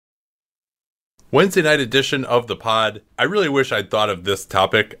Wednesday night edition of the pod. I really wish I'd thought of this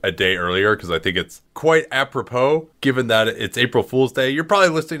topic a day earlier because I think it's quite apropos given that it's April Fool's Day. You're probably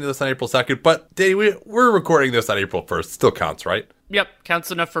listening to this on April 2nd, but Danny, we're recording this on April 1st. Still counts, right? Yep,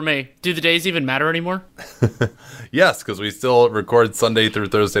 counts enough for me. Do the days even matter anymore? Yes, because we still record Sunday through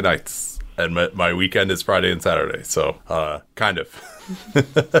Thursday nights. And my weekend is Friday and Saturday, so kind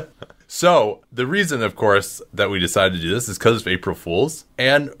of. So, the reason, of course, that we decided to do this is because of April Fools,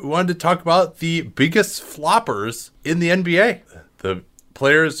 and we wanted to talk about the biggest floppers in the NBA. The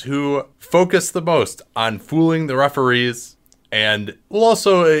players who focus the most on fooling the referees, and we'll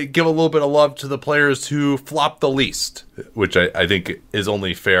also give a little bit of love to the players who flop the least, which I think is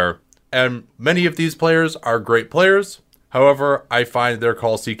only fair. And many of these players are great players. However, I find their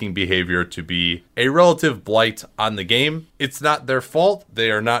call-seeking behavior to be a relative blight on the game. It's not their fault.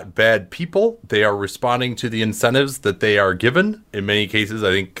 They are not bad people. They are responding to the incentives that they are given. In many cases,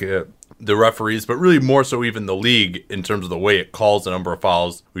 I think the referees, but really more so even the league in terms of the way it calls a number of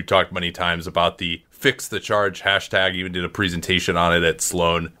fouls. We've talked many times about the Fix the Charge hashtag, even did a presentation on it at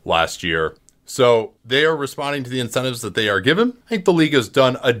Sloan last year. So they are responding to the incentives that they are given. I think the league has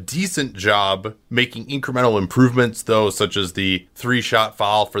done a decent job making incremental improvements, though, such as the 3-shot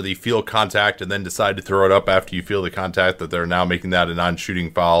foul for the field contact and then decide to throw it up after you feel the contact, that they're now making that a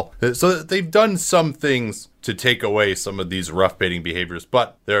non-shooting foul. So they've done some things to take away some of these rough baiting behaviors,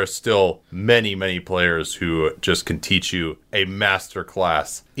 but there are still many, many players who just can teach you a master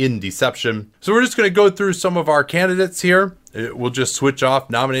class in deception. So we're just going to go through some of our candidates here. We'll just switch off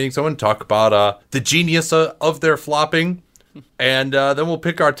nominating someone, talk about the genius of their flopping, and then we'll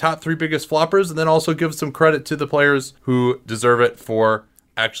pick our top 3 biggest floppers, and then also give some credit to the players who deserve it for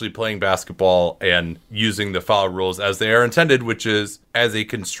actually playing basketball and using the foul rules as they are intended, which is as a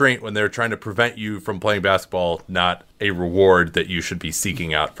constraint when they're trying to prevent you from playing basketball, not a reward that you should be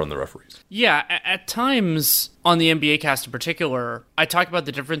seeking out from the referees. Yeah, at times on the NBA cast in particular, I talk about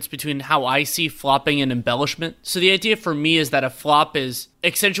the difference between how I see flopping and embellishment. So the idea for me is that a flop is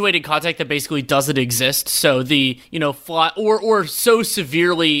accentuated contact that basically doesn't exist. So the, flop or so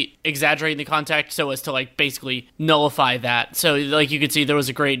severely exaggerating the contact so as to like basically nullify that. So like you could see there was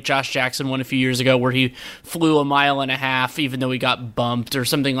a great Josh Jackson one a few years ago where he flew 1.5 miles even though he got bumped or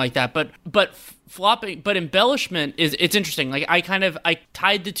something like that. But flopping, but embellishment it's interesting. Like I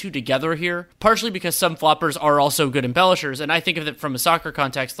tied the two together here, partially because some floppers are also good embellishers, and I think of it from a soccer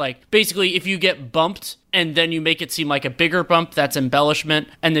context. Like basically, if you get bumped and then you make it seem like a bigger bump, that's embellishment,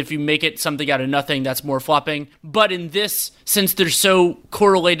 and if you make it something out of nothing, that's more flopping. But in this, since they're so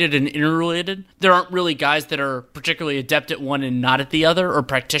correlated and interrelated, there aren't really guys that are particularly adept at one and not at the other, or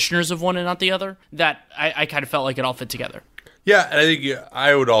practitioners of one and not the other. That I kind of felt like it all fit together. Yeah, and I think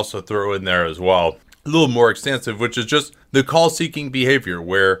I would also throw in there as well a little more extensive, which is just the call-seeking behavior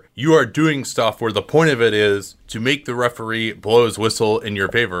where you are doing stuff where the point of it is to make the referee blow his whistle in your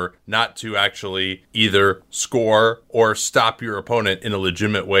favor, not to actually either score or stop your opponent in a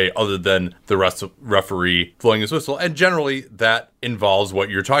legitimate way other than the referee blowing his whistle. And generally, that involves what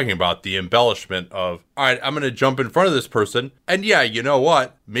you're talking about, the embellishment of, all right, I'm going to jump in front of this person, and yeah, you know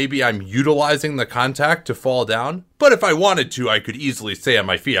what? Maybe I'm utilizing the contact to fall down, but if I wanted to, I could easily stay on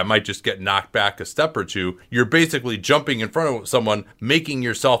my feet. I might just get knocked back a step or two. You're basically jumping in front of someone, making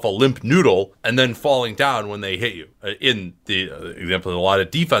yourself a limp noodle, and then falling down when they hit you. In the example of a lot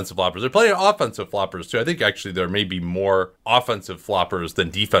of defensive floppers, there are plenty of offensive floppers too. I think actually there may be more offensive floppers than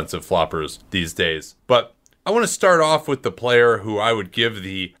defensive floppers these days. But I want to start off with the player who I would give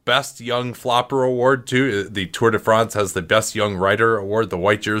the Best Young Flopper Award to. The Tour de France has the Best Young Rider Award, the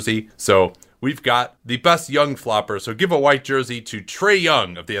white jersey. So we've got the best young flopper. So give a white jersey to Trae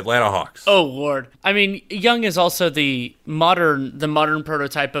Young of the Atlanta Hawks. Oh, Lord. I mean, Young is also the modern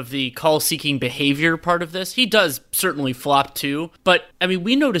prototype of the call-seeking behavior part of this. He does certainly flop too, but I mean,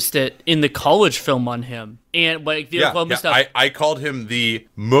 we noticed it in the college film on him. And like the Oklahoma stuff. I called him the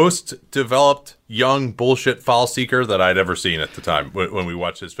most developed young bullshit foul seeker that I'd ever seen at the time when we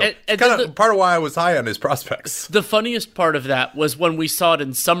watched his film. And kind of part of why I was high on his prospects. The funniest part of that was when we saw it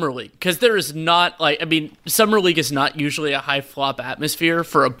in Summer League, because there is not Summer League is not usually a high flop atmosphere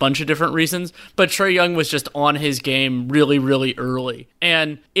for a bunch of different reasons, but Trae Young was just on his game really, really early.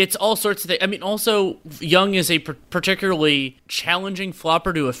 And it's all sorts of things. I mean, also, Young is a particularly challenging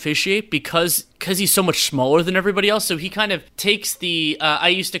flopper to officiate because because he's so much smaller than everybody else. So he kind of takes the, I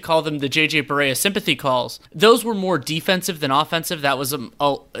used to call them the JJ Barea sympathy calls. Those were more defensive than offensive. That was in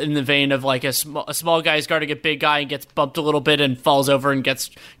the vein of like a small guy's guarding a big guy and gets bumped a little bit and falls over and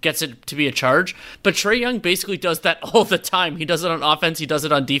gets it to be a charge. But Trae Young basically does that all the time. He does it on offense, he does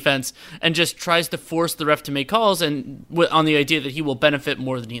it on defense, and just tries to force the ref to make calls and on the idea that he will benefit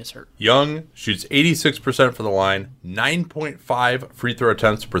more than he is hurt. Young shoots 86% from the line, 9.5 free throw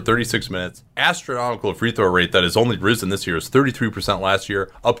attempts per 36 minutes. Astronomical free throw rate that has only risen this year. Is 33% last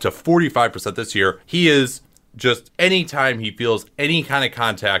year, up to 45% this year. He is just anytime he feels any kind of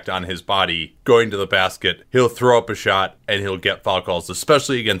contact on his body going to the basket, he'll throw up a shot and he'll get foul calls,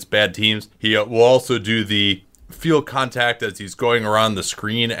 especially against bad teams. He will also do the feel contact as he's going around the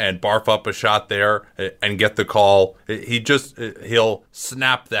screen and barf up a shot there and get the call. He'll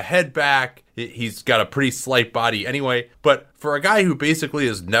snap the head back. He's got a pretty slight body anyway. But for a guy who basically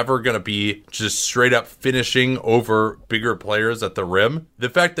is never going to be just straight up finishing over bigger players at the rim, the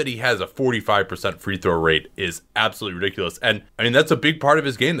fact that he has a 45% free throw rate is absolutely ridiculous. And I mean, that's a big part of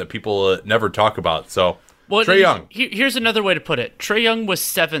his game that people never talk about. So well, Trae Young. Here's another way to put it. Trae Young was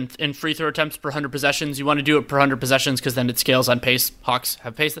 7th in free throw attempts per 100 possessions. You want to do it per 100 possessions because then it scales on pace. Hawks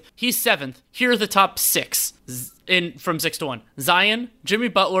have pace. He's 7th. Here are the top 6 from 6 to 1. Zion, Jimmy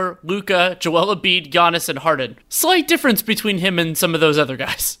Butler, Luka, Joel Embiid, Giannis, and Harden. Slight difference between him and some of those other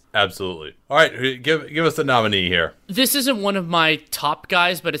guys. Absolutely. All right, give us a nominee here. This isn't one of my top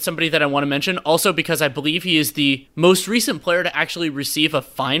guys, but it's somebody that I want to mention. Also because I believe he is the most recent player to actually receive a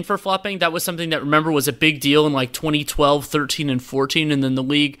fine for flopping. That was something that, remember, was a big deal in like 2012, 13, and 14, and then the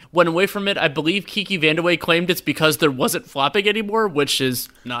league went away from it. I believe Kiki Vandeweghe claimed it's because there wasn't flopping anymore, which is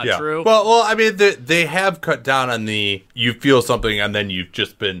not true. Well, I mean, they have cut down on the you feel something and then you've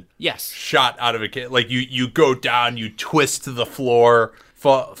just been shot out of a kid. Like you go down, you twist to the floor,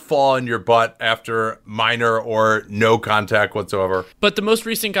 fall on your butt after minor or no contact whatsoever. But the most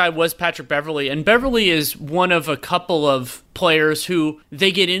recent guy was Patrick Beverley, and Beverley is one of a couple of players who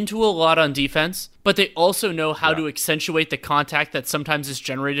they get into a lot on defense, but they also know how to accentuate the contact that sometimes is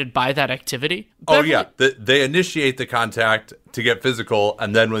generated by that activity. They initiate the contact to get physical,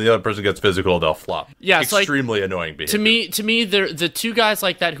 and then when the other person gets physical, they'll flop. Yeah, extremely annoying behavior. To me, the two guys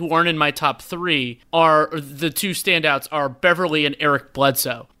like that who aren't in my top 3 are the two standouts are Beverley and Eric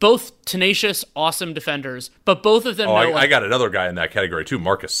Bledsoe. Both tenacious, awesome defenders, but both of them. I got another guy in that category too,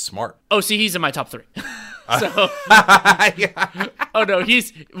 Marcus Smart. Oh, see, he's in my top 3. So, oh no,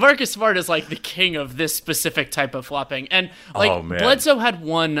 Marcus Smart is like the king of this specific type of flopping. And like Bledsoe had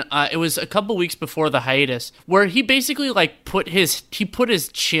one, it was a couple weeks before the hiatus, where he basically like put his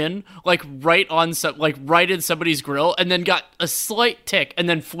chin like right in somebody's grill and then got a slight tick and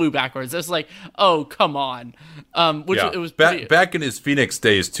then flew backwards. It's like, oh, come on. It was back in his Phoenix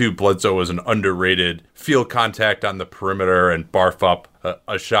days too. Bledsoe was an underrated feel contact on the perimeter and barf up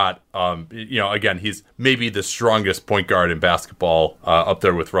a shot. Again, he's maybe the strongest point guard in basketball, up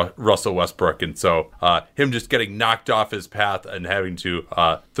there with Russell Westbrook. And so him just getting knocked off his path and having to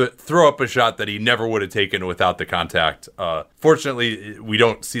throw up a shot that he never would have taken without the contact. Fortunately, we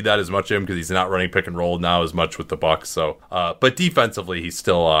don't see that as much of him because he's not running pick and roll now as much with the Bucks. So, but defensively, he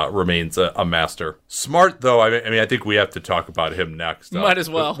still remains a master. Smart, though, I mean, I think we have to talk about him next. Might as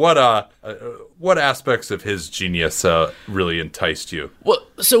well. What aspects of his genius really enticed you? Well,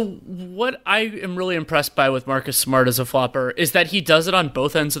 so what I am really impressed by with Marcus Smart as a flopper is that he does it on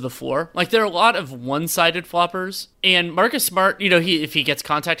both ends of the floor. Like, there are a lot of one-sided floppers, and Marcus Smart, if he gets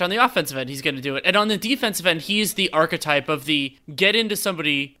contact on the offensive end, he's going to do it. And on the defensive end, he's the archetype of the get into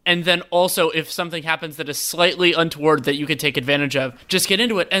somebody, and then also if something happens that is slightly untoward that you can take advantage of, just get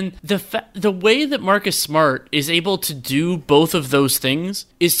into it. And the way that Marcus Smart is able to do both of those things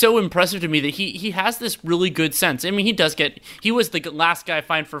is so impressive to me that he has this really good sense. I mean, he was the last guy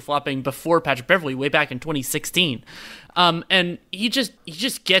fined for flopping before Patrick Beverley way back in 2016. And he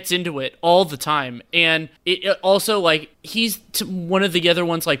just gets into it all the time. And it also, like, he's one of the other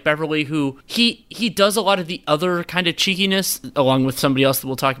ones like Beverley who he does a lot of the other kind of cheekiness along with somebody else that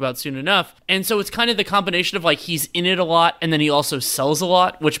we'll talk about soon enough. And so it's kind of the combination of like he's in it a lot and then he also sells a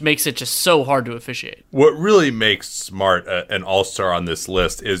lot, which makes it just so hard to officiate. What really makes Smart an all-star on this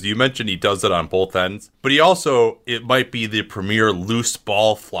list is you mentioned he does it on both ends, but it might be the premier loose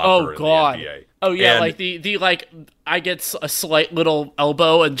ball flopper in the NBA. Oh yeah, and like the I get a slight little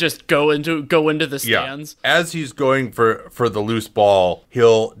elbow and just go into the stands. Yeah. As he's going for the loose ball,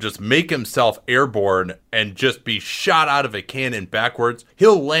 he'll just make himself airborne and just be shot out of a cannon backwards.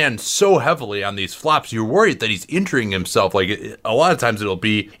 He'll land so heavily on these flops, you're worried that he's injuring himself. Like, a lot of times it'll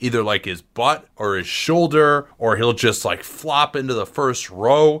be either like his butt or his shoulder, or he'll just like flop into the first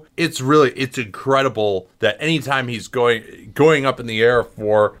row. It's incredible that anytime he's going up in the air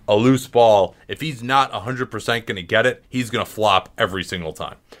for a loose ball, if he's not 100% going to get it, he's going to flop every single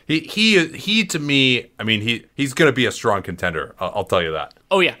time. He to me, I mean, he's going to be a strong contender. I'll tell you that.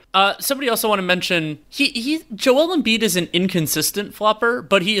 Oh yeah. Somebody also want to mention Joel Embiid is an inconsistent flopper,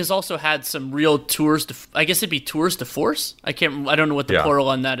 but he has also had some real tours de, I guess it'd be tours de force. I don't know what the plural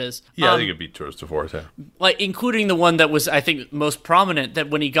on that is. Yeah, I think it'd be tours de force. Yeah. Like, including the one that was, I think, most prominent, that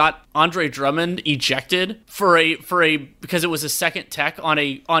when he got Andre Drummond ejected because it was a second tech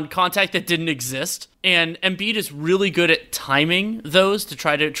on contact that didn't exist. And Embiid is really good at timing those to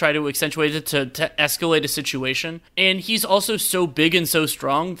try to accentuate it, to escalate a situation. And he's also so big and so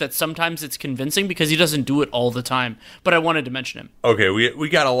strong that sometimes it's convincing because he doesn't do it all the time. But I wanted to mention him. Okay, we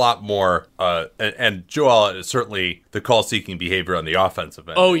got a lot more. And Joel is certainly the call-seeking behavior on the offensive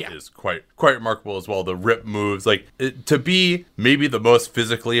end. Oh, yeah. Is quite remarkable as well. The rip moves, to be maybe the most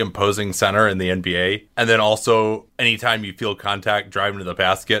physically imposing center in the NBA, and then also anytime you feel contact driving to the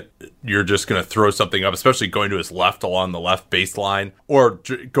basket, you're just going to throw something up, especially going to his left along the left baseline, or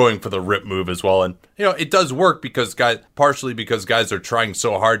going for the rip move as well. And, it does work partially because guys are trying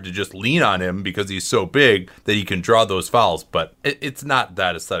so hard to just lean on him because he's so big that he can draw those fouls, but it's not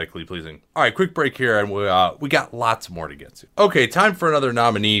that aesthetically pleasing. All right, quick break here, and we got lots more to get to. Okay, time for another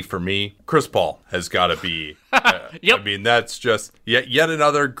nominee for me. Chris Paul has got to be. Yep. I mean, that's just yet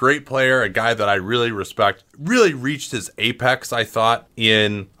another great player, a guy that I really respect. Really reached his apex, I thought,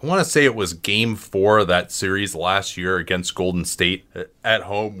 I want to say it was Game 4 of that series last year against Golden State at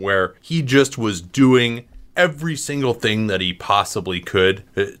home, where he just was doing every single thing that he possibly could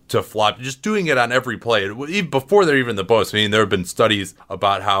to flop, just doing it on every play. Even before they're even the bonus. I mean, there have been studies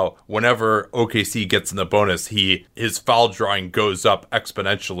about how whenever OKC gets in the bonus, his foul drawing goes up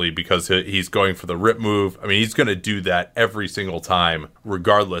exponentially because he's going for the rip move. I mean, he's going to do that every single time,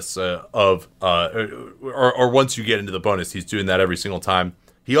 regardless of once you get into the bonus, he's doing that every single time.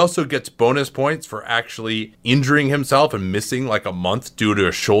 He also gets bonus points for actually injuring himself and missing like a month due to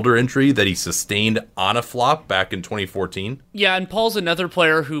a shoulder injury that he sustained on a flop back in 2014. Yeah, and Paul's another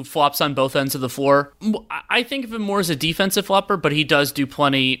player who flops on both ends of the floor. I think of him more as a defensive flopper, but he does do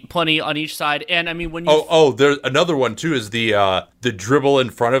plenty on each side. And I mean, when you there's another one too, is the dribble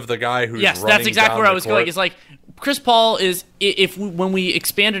in front of the guy who's yes, running that's exactly down where the I was court. going. It's like Chris Paul is, when we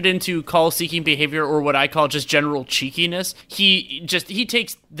expand it into call-seeking behavior, or what I call just general cheekiness, he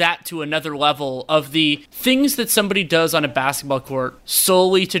takes that to another level of the things that somebody does on a basketball court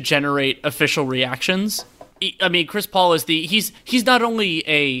solely to generate official reactions. I mean, Chris Paul is he's not only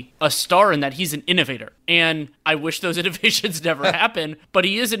a star in that, he's an innovator. And I wish those innovations never happen, but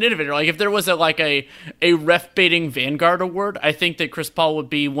he is an innovator. Like, if there was a ref baiting Vanguard award, I think that Chris Paul would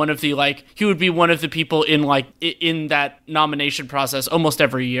be one of the people in that nomination process almost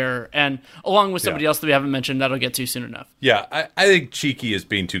every year. And along with somebody else that we haven't mentioned, that'll get to soon enough. Yeah, I think cheeky is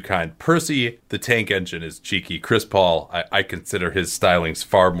being too kind. Percy, the tank engine, is cheeky. Chris Paul, I consider his stylings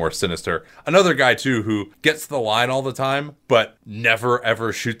far more sinister. Another guy, too, who gets to the line all the time, but never,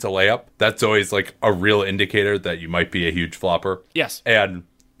 ever shoots a layup. That's always like a real indicator that you might be a huge flopper. Yes. And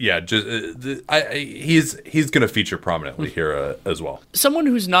yeah, just he's going to feature prominently here as well. Someone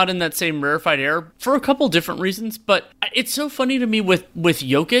who's not in that same rarefied air for a couple different reasons, but it's so funny to me with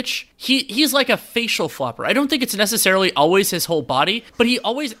Jokic. He's like a facial flopper. I don't think it's necessarily always his whole body, but he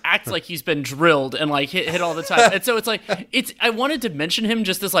always acts like he's been drilled and like hit all the time. And so I wanted to mention him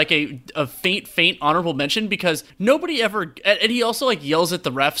just as like a faint honorable mention, because nobody ever, and he also like yells at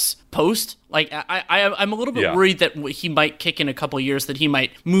the refs post. Like, I'm a little bit worried that he might kick in a couple years, that he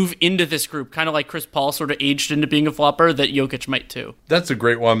might move into this group, kind of like Chris Paul sort of aged into being a flopper, that Jokic might too. That's a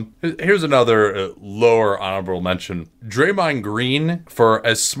great one. Here's another lower honorable mention. Draymond Green, for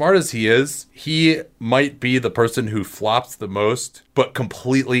as smart as he is, he might be the person who flops the most, but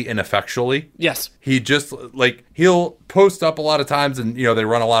completely ineffectually. Yes. He just, he'll post up a lot of times, and, they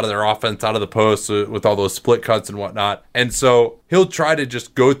run a lot of their offense out of the post with all those split cuts and whatnot. And so he'll try to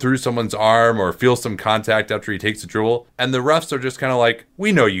just go through someone's arm or feel some contact after he takes a dribble. And the refs are just kind of like,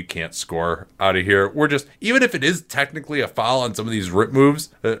 we know you can't score out of here. We're just, even if it is technically a foul on some of these rip moves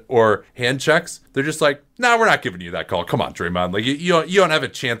or hand checks, they're just like, nah, we're not giving you that call. Come on, Draymond. Like, you don't have a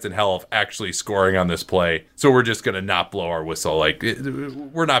chance in hell of actually scoring on this play, so we're just going to not blow our whistle. Like,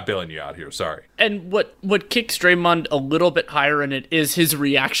 we're not bailing you out here. Sorry. And what kicks Draymond a little bit higher in it is his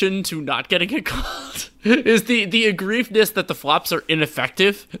reaction to not getting it called. Is the aggrievedness that the flops are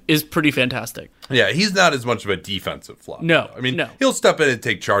ineffective is pretty fantastic. Yeah, he's not as much of a defensive flop. No, I mean, no. He'll step in and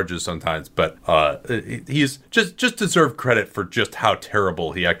take charges sometimes, but he's just deserved credit for just how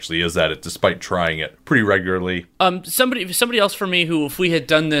terrible he actually is at it, despite trying it pretty regularly. Somebody else for me who, if we had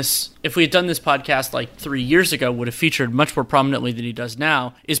done this podcast like 3 years ago, would have featured much more prominently than he does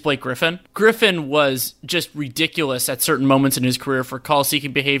now, is Blake Griffin. Griffin was just ridiculous at certain moments in his career for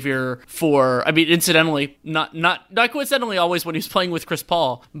call-seeking behavior. Incidentally, not coincidentally, always when he was playing with Chris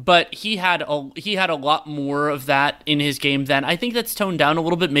Paul, but he had a lot more of that in his game then. I think that's toned down a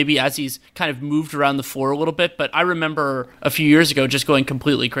little bit, maybe as he's kind of moved around the floor a little bit. But I remember a few years ago just going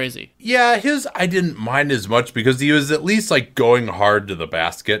completely crazy. Yeah, I didn't mind as much because he was at least like going hard to the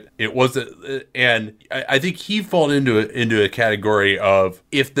basket. It wasn't, and I think he fall into a category of,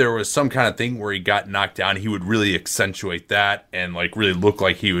 if there was some kind of thing where he got knocked down, he would really accentuate that and like really look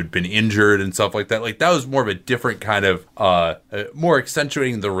like he had been injured and stuff like that. Like, that was more of a different kind of more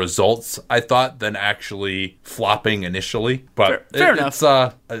accentuating the results, I thought, than actually flopping initially. But fair enough.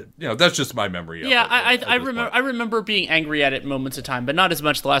 It's that's just my memory. Yeah, I remember being angry at it moments of time, but not as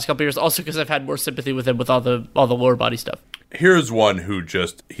much the last couple of years. Also because I've had more sympathy with him with all the lower body stuff. Here's one who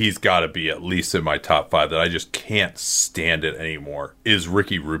he's got to be at least in my top 5 that I just can't stand it anymore, is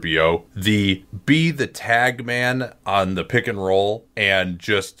Ricky Rubio. Be the tag man on the pick and roll and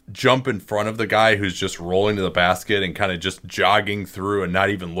just jump in front of the guy who's just rolling to the basket and kind of just jogging through and not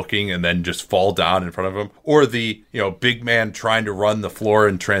even looking, and then just fall down in front of him. Or the, big man trying to run the floor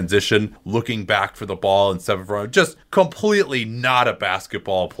in transition, looking back for the ball instead of front. Just completely not a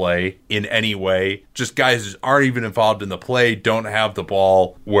basketball play in any way. Just guys aren't even involved in the play, don't have the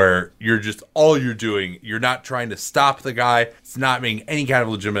ball, where you're not trying to stop the guy. It's not making any kind of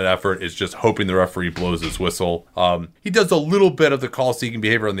legitimate effort. It's just hoping the referee blows his whistle. He does a little bit of the call-seeking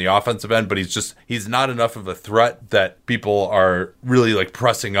behavior on the offensive end, but he's not enough of a threat that people are really like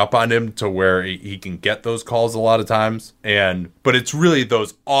pressing up on him to where he can get those calls a lot of times. But it's really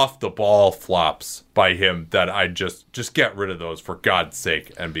those off the ball flops by him that I just get rid of those, for God's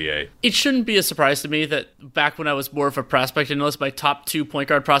sake, NBA. It shouldn't be a surprise to me that back when I was more of a prospect analyst, my top 2 point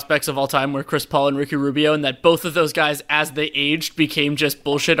guard prospects of all time were Chris Paul and Ricky Rubio, and that both of those guys, as they aged, became just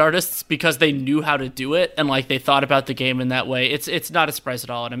bullshit artists because they knew how to do it and like they thought about the game in that way. It's not a surprise at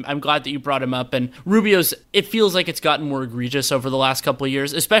all, and I'm glad that you brought him up. And Rubio's, it feels like it's gotten more egregious over the last couple of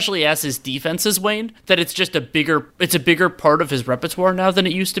years, especially as his defense has waned, that it's just a bigger part of his repertoire now than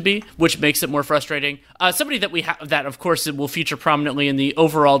it used to be, which makes it more frustrating. Somebody that we have that, of course, it will feature prominently in the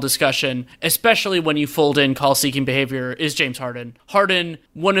overall discussion, especially when you fold in call-seeking behavior, is James Harden. Harden,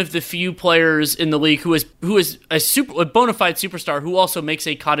 one of the few players in the league who is a bona fide superstar who also makes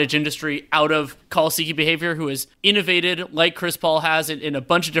a cottage industry out of call-seeking behavior, who has innovated like Chris Paul has in a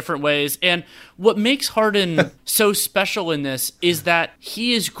bunch of different ways. And what makes Harden so special in this is that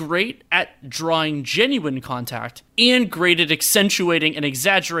he is great at drawing genuine contact and great at accentuating and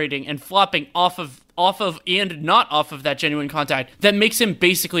exaggerating and flopping off of and not off of that genuine contact that makes him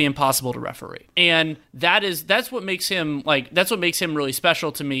basically impossible to referee. And that's what makes him really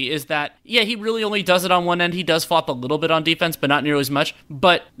special to me, is that, yeah, he really only does it on one end. He does flop a little bit on defense, but not nearly as much.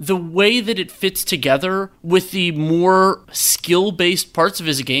 But the way that it fits together with the more skill-based parts of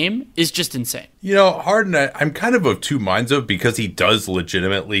his game is just insane. Harden, I'm kind of 2 minds of, because he does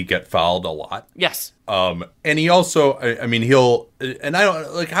legitimately get fouled a lot. Yes. And he also,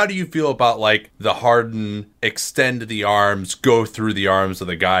 how do you feel about like the Harden extend the arms, go through the arms of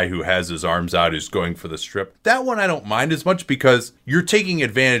the guy who has his arms out, who's going for the strip? That one I don't mind as much, because you're taking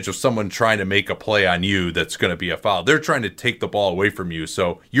advantage of someone trying to make a play on you that's going to be a foul. They're trying to take the ball away from you.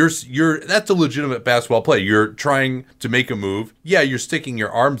 So that's a legitimate basketball play. You're trying to make a move. Yeah, you're sticking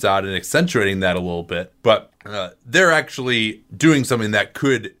your arms out and accentuating that a little bit, but they're actually doing something that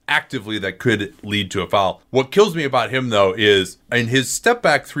could lead to a foul. What kills me about him, though, is his step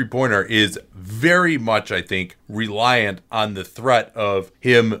back 3-pointer is very much, I think, reliant on the threat of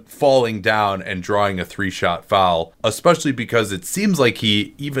him falling down and drawing a 3-shot foul, especially because it seems like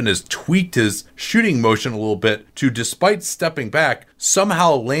he even has tweaked his shooting motion a little bit to, despite stepping back,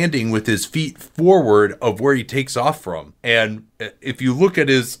 somehow landing with his feet forward of where he takes off from. And if you look at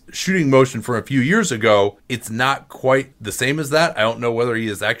his shooting motion from a few years ago, it's not quite the same as that. I don't know whether he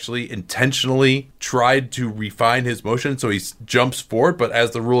has actually intentionally tried to refine his motion so he jumps forward, but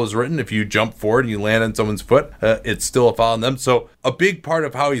as the rule is written, if you jump forward and you land on someone's foot, it's still a foul on them. So a big part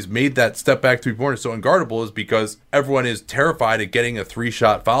of how he's made that step back three-pointer so unguardable is because everyone is terrified of getting a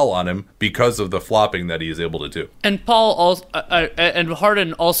 3-shot foul on him because of the flopping that he is able to do. And Paul also, and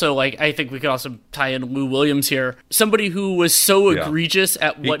Harden also, like, I think we could also tie in Lou Williams here, somebody who was so egregious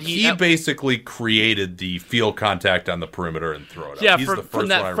at what he basically created the field contact on the perimeter and throw it up. Yeah, He's from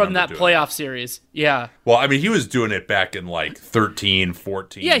that playoff series. Yeah. Well, I mean, he was doing it back in like 13,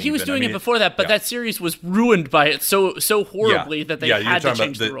 14. Yeah, he was doing it before that, but that series was ruined by it so horribly that they had to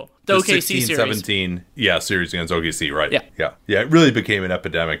change the rule. The OKC 16, series. 17, series against OKC, right? Yeah. It really became an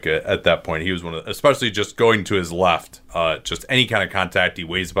epidemic at that point. He was one of, especially just going to his left, just any kind of contact. He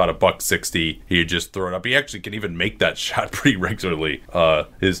weighs about $160. He'd just throw it up. He actually can even make that shot pretty regularly.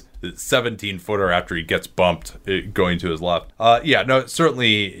 His 17-footer after he gets bumped going to his left.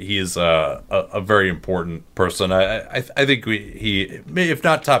 Certainly he's a very important person. I think he, if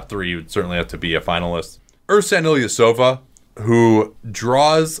not top 3, he would certainly have to be a finalist. Ersan Ilyasova, who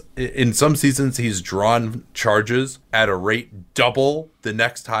draws, in some seasons, he's drawn charges at a rate double the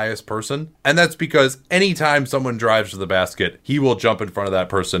next highest person. And that's because anytime someone drives to the basket, he will jump in front of that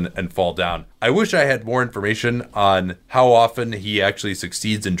person and fall down. I wish I had more information on how often he actually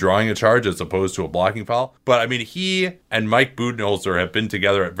succeeds in drawing a charge as opposed to a blocking foul. But I mean, he and Mike Budenholzer have been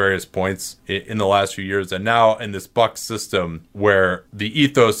together at various points in the last few years. And now in this Bucks system where the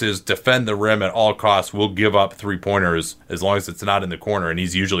ethos is defend the rim at all costs, we'll give up 3-pointers as long as it's not in the corner. And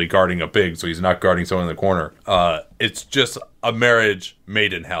he's usually guarding a big, so he's not guarding someone in the corner. It's just a marriage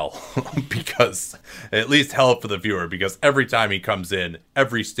made in hell, because at least hell for the viewer, because every time he comes in,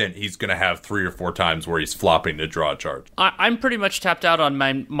 every stint, he's going to have 3 or 4 times where he's flopping to draw a charge. I'm pretty much tapped out on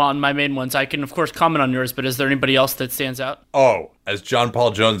my main ones. I can, of course, comment on yours, but is there anybody else that stands out? Oh, as John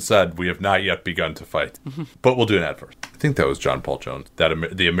Paul Jones said, we have not yet begun to fight. But we'll do an ad first. I think that was John Paul Jones,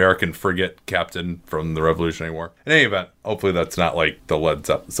 the American frigate captain from the Revolutionary War. In any event, hopefully that's not like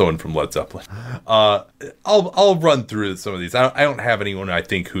someone from Led Zeppelin. I'll run through some of these. I don't have anyone I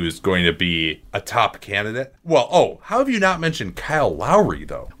think who's going to be a top candidate. Well, how have you not mentioned Kyle Lowry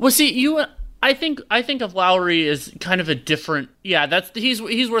though? Well, see, I think of Lowry as kind of a different. Yeah, he's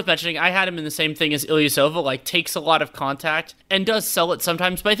worth mentioning. I had him in the same thing as Ilyasova, like takes a lot of contact and does sell it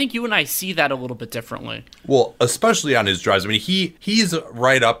sometimes, but I think you and I see that a little bit differently. Well, especially on his drives. I mean, he's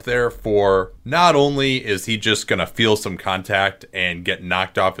right up there for, not only is he just going to feel some contact and get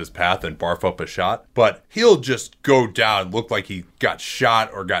knocked off his path and barf up a shot, but he'll just go down, look like he got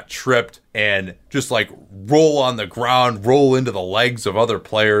shot or got tripped, and just like roll on the ground, roll into the legs of other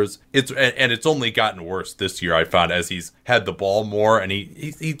players. It's only gotten worse this year, I found, as he's had the ball more, and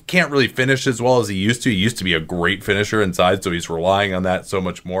he can't really finish as well as he used to. He used to be a great finisher inside, so he's relying on that so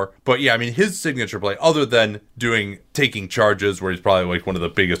much more. But yeah, I mean, his signature play, other than taking charges, where he's probably like one of the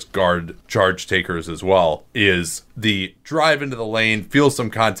biggest guard charge takers as well, is the drive into the lane, feel some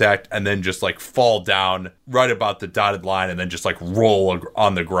contact, and then just like fall down right about the dotted line, and then just like roll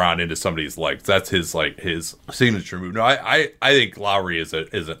on the ground into somebody's legs. That's his signature move. No, I think Lowry is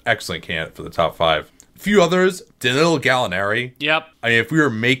an excellent candidate for the top 5. A few others, Danilo Gallinari. Yep. I mean, if we were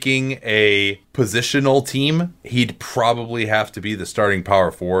making a positional team, he'd probably have to be the starting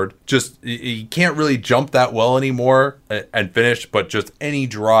power forward. Just, he can't really jump that well anymore and finish, but just any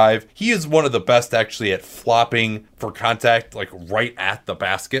drive. He is one of the best actually at flopping for contact, like right at the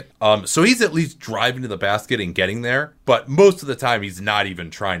basket. So he's at least driving to the basket and getting there, but most of the time he's not even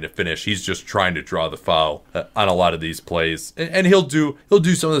trying to finish. He's just trying to draw the foul on a lot of these plays. And he'll do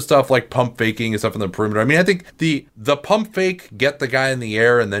some of the stuff like pump faking and stuff in the perimeter. I mean, I think the pump fake, get the guy in the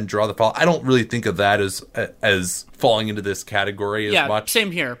air and then draw the foul, I don't really think of that as falling into this category as much. Yeah,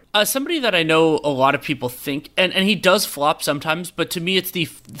 same here. Somebody that I know a lot of people think, and he does flop sometimes, but to me it's the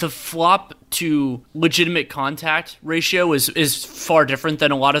flop to legitimate contact ratio is far different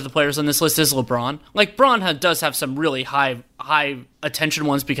than a lot of the players on this list is LeBron. Like, Bron does have some really high attention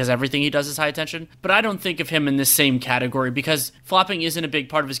ones because everything he does is high attention, but I don't think of him in this same category because flopping isn't a big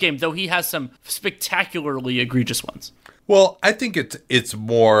part of his game, though he has some spectacularly egregious ones. Well, I think it's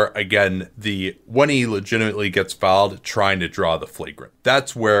more, again, when he legitimately gets fouled, trying to draw the flagrant.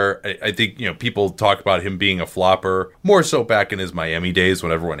 That's where I think, people talk about him being a flopper, more so back in his Miami days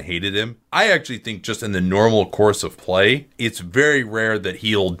when everyone hated him. I actually think just in the normal course of play, it's very rare that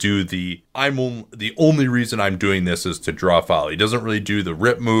he'll do the only reason I'm doing this is to draw a foul. He doesn't really do the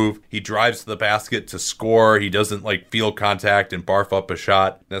rip move. He drives to the basket to score. He doesn't feel contact and barf up a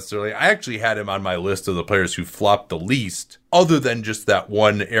shot necessarily. I actually had him on my list of the players who flopped the least least, other than just that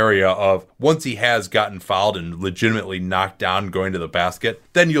one area of once he has gotten fouled and legitimately knocked down going to the basket,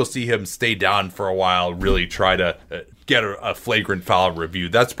 then you'll see him stay down for a while, really try to get a flagrant foul review.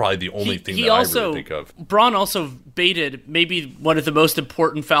 That's probably the only thing that I really think of. Braun also baited maybe one of the most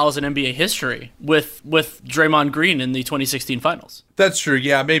important fouls in NBA history with Draymond Green in the 2016 finals. That's true.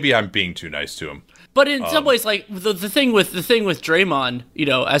 Yeah, maybe I'm being too nice to him. But in some ways, like the thing with Draymond,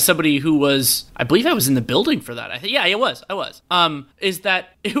 as somebody who was, I believe I was in the building for that. I was. Is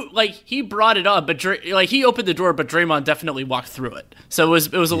that he brought it up, but he opened the door, but Draymond definitely walked through it. So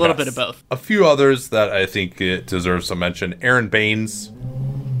it was a little bit of both. A few others that I think deserve some mention. Aaron Baines,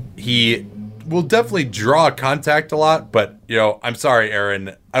 he will definitely draw contact a lot, but I'm sorry,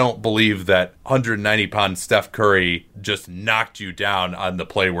 Aaron. I don't believe that 190-pound Steph Curry just knocked you down on the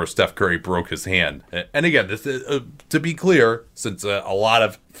play where Steph Curry broke his hand. And again, this is, to be clear, since a lot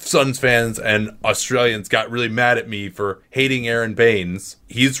of Suns fans and Australians got really mad at me for hating Aaron Baines,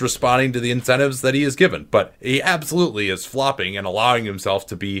 he's responding to the incentives that he is given. But he absolutely is flopping and allowing himself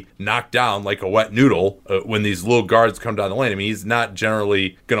to be knocked down like a wet noodle when these little guards come down the lane. I mean, he's not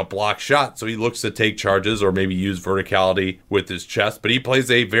generally going to block shots, so he looks to take charges or maybe use verticality with his chest, but he plays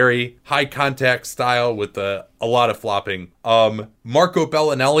a very high contact style with a lot of flopping. Marco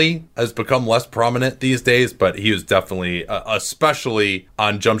Bellinelli has become less prominent these days, but he was definitely, especially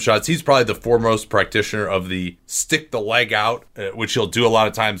on jump shots, he's probably the foremost practitioner of the stick the leg out, which he'll do a lot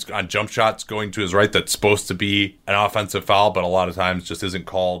of times on jump shots going to his right. That's supposed to be an offensive foul, but a lot of times just isn't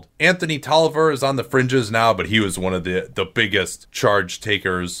called. Anthony Tolliver is on the fringes now, but he was one of the biggest charge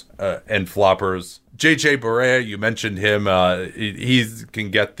takers and floppers. JJ Barea, you mentioned him. He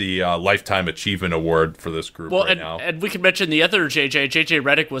can get the Lifetime Achievement Award for this group now. And we can mention the other JJ. JJ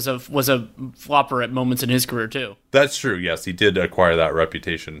Redick was a flopper at moments in his career, too. That's true, yes. He did acquire that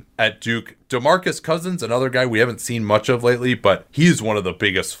reputation. At Duke, DeMarcus Cousins, another guy we haven't seen much of lately, but he's one of the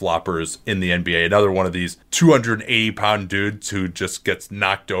biggest floppers in the NBA. Another one of these 280-pound dudes who just gets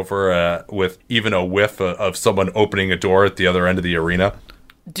knocked over with even a whiff of someone opening a door at the other end of the arena.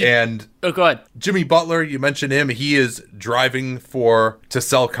 Go ahead. Jimmy Butler, you mentioned him. He is driving to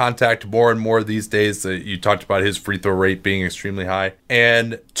sell contact more and more these days. You talked about his free throw rate being extremely high.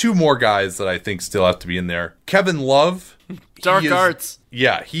 And two more guys that I think still have to be in there. Kevin Love. Dark arts.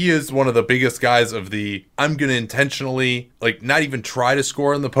 Yeah, he is one of the biggest guys of the, I'm going to intentionally, not even try to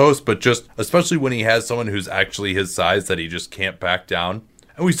score in the post, but just, especially when he has someone who's actually his size that he just can't back down.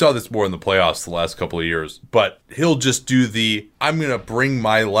 And we saw this more in the playoffs the last couple of years. But he'll just do I'm going to bring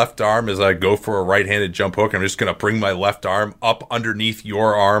my left arm as I go for a right-handed jump hook. I'm just going to bring my left arm up underneath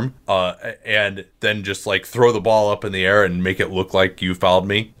your arm and then just throw the ball up in the air and make it look like you fouled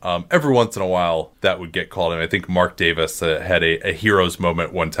me. Every once in a while, that would get called. And I think Mark Davis had a hero's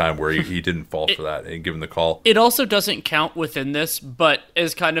moment one time where he didn't fall for that and give him the call. It also doesn't count within this, but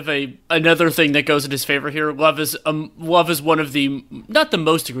as kind of another thing that goes in his favor here, Love is one of the, not the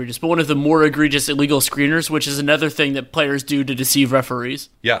most egregious, but one of the more egregious illegal screeners, which is another thing that players do to deceive referees.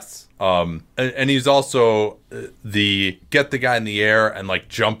 Yes. And he's also get the guy in the air and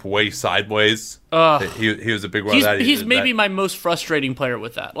jump way sideways. He was a big one of that. He's maybe my most frustrating player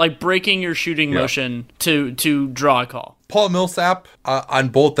with that, breaking your shooting motion to draw a call. Paul Millsap on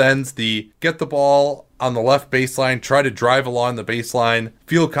both ends, get the ball on the left baseline, try to drive along the baseline,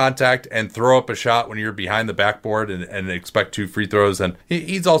 feel contact, and throw up a shot when you're behind the backboard and expect 2 free throws. And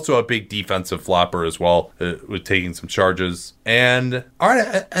he's also a big defensive flopper as well, with taking some charges. And all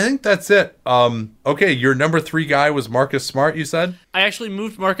right, I think that's it. Okay, your number 3 guy was Marcus Smart, you said? I actually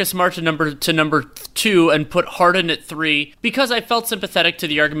moved Marcus Smart to number 2 and put Harden at 3 because I felt sympathetic to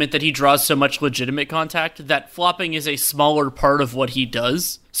the argument that he draws so much legitimate contact that flopping is a smaller part of what he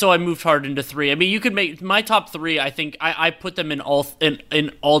does. So I moved Harden to 3. I mean, you could make my top 3. I think I put them in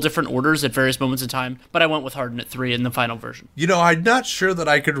all different orders at various moments in time, but I went with Harden at 3 in the final version. I'm not sure that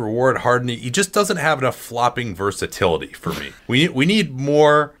I could reward Harden. He just doesn't have enough flopping versatility for me. We need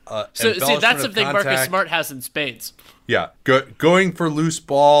more. So see, that's something Marcus Smart has in spades. Yeah, going for loose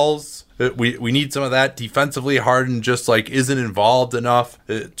balls. We need some of that. Defensively, Harden just isn't involved enough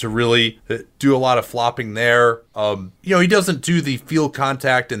to really do a lot of flopping there. He doesn't do the field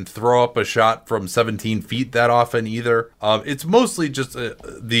contact and throw up a shot from 17 feet that often either. It's mostly just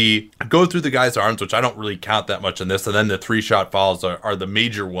the go through the guy's arms, which I don't really count that much in this, and then the 3-shot fouls are the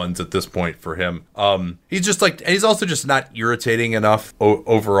major ones at this point for him. He's just like, he's also just not irritating enough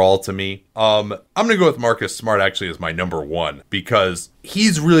overall to me. I'm going to go with Marcus Smart actually as my number one, because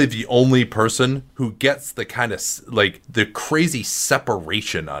he's really the only person who gets the kind of like the crazy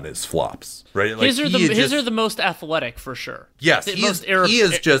separation on his flops, right? Like, his are the most athletic for sure. Yes, he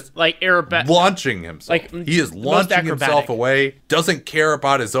is just like launching himself. Like, he is launching himself away, doesn't care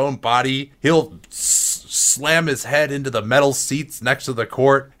about his own body. He'll slam his head into the metal seats next to the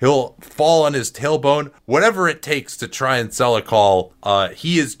court. He'll fall on his tailbone. Whatever it takes to try and sell a call,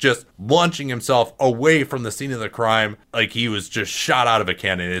 he is just launching himself away from the scene of the crime like he was just shot out of a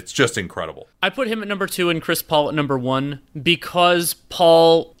cannon. It's just incredible. I put him at number 2 and Chris Paul at number 1 because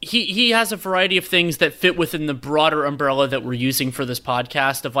Paul, he has a variety of things that fit within the broader umbrella that we're using for this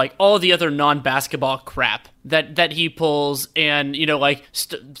podcast of like all the other non-basketball crap that he pulls, and you know, like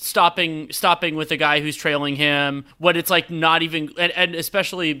stopping with a guy who's trailing him, what it's like not even, and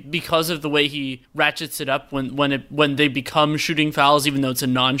especially because of the way he ratchets it up when they become shooting fouls, even though it's a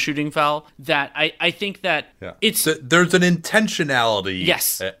non-shooting foul. That I think that it's there's an intentionality,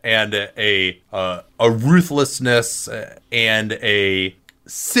 yes, and a ruthlessness and a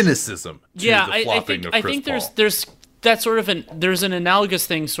cynicism to the flopping of Chris Paul. I think there's that sort of there's an analogous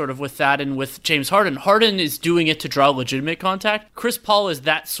thing sort of with that and with James Harden. Harden is doing it to draw legitimate contact. Chris Paul is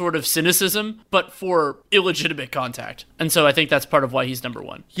that sort of cynicism, but for illegitimate contact. And so I think that's part of why he's number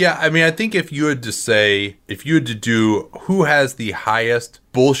 1. Yeah, I mean, I think if you had to do who has the highest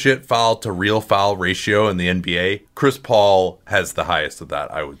bullshit foul to real foul ratio in the NBA, Chris Paul has the highest of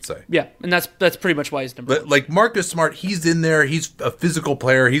that, I would say. Yeah, and that's pretty much why he's number 1. Like Marcus Smart, he's in there, he's a physical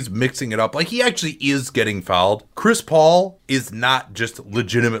player, he's mixing it up. Like, he actually is getting fouled. Chris Paul is not just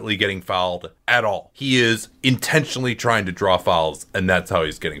legitimately getting fouled at all. He is intentionally trying to draw fouls, and that's how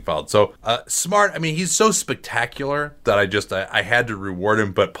he's getting fouled. So Smart, I mean, he's so spectacular that I had to reward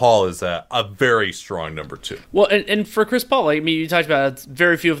him, but Paul is a very strong number 2. Well, and for Chris Paul, I mean, you talked about it,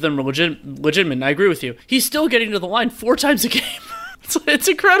 very few of them are legitimate, and I agree with you. He's still getting to the line 4 times a game. It's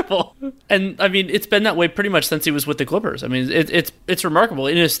incredible. And I mean, it's been that way pretty much since he was with the Clippers. I mean, it's remarkable.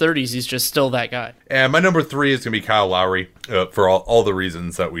 In his 30s, he's just still that guy. And my number 3 is going to be Kyle Lowry for all the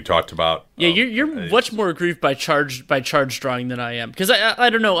reasons that we talked about. Yeah, you're much more aggrieved by charge drawing than I am, because I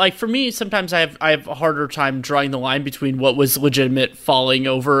don't know. Like, for me, sometimes I have a harder time drawing the line between what was legitimate falling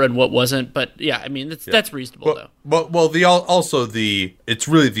over and what wasn't. But yeah, I mean, that's reasonable though. Well, it's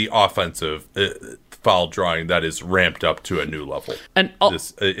really the offensive foul drawing that is ramped up to a new level. And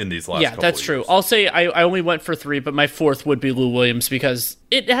in these last couple that's of true. years. I'll say I only went for 3, but my 4th would be Lou Williams, because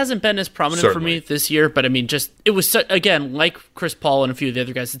it hasn't been as prominent for me this year, but I mean, just it was again, like Chris Paul and a few of the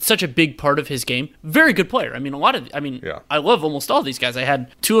other guys, it's such a big part of his game. Very good player. I mean, I love almost all these guys. I had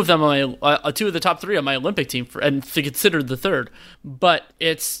 2 of them on my 2 of the top 3 on my Olympic team and considered the 3rd, but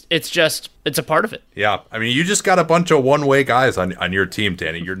it's a part of it. Yeah, I mean, you just got a bunch of one-way guys on your team,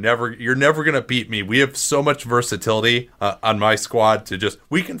 Danny. You're never gonna beat me. We have so much versatility on my squad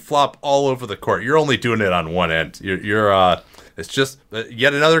we can flop all over the court. You're only doing it on one end. It's just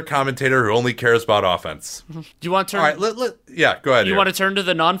yet another commentator who only cares about offense. Do you want to turn? All right, yeah, go ahead. You want to turn to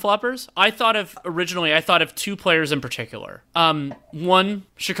the non-floppers? Originally I thought of 2 players in particular. One,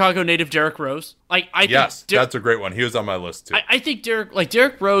 Chicago native Derrick Rose. That's a great one. He was on my list too. I think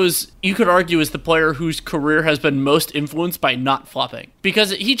Derrick Rose, you could argue, is the player whose career has been most influenced by not flopping,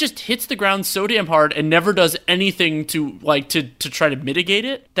 because he just hits the ground so damn hard and never does anything to try to mitigate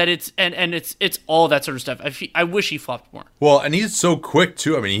it. That it's all that sort of stuff. I wish he flopped more. Well, and he's so quick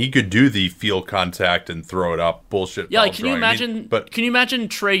too. I mean, he could do the feel contact and throw it up bullshit. Yeah, can you imagine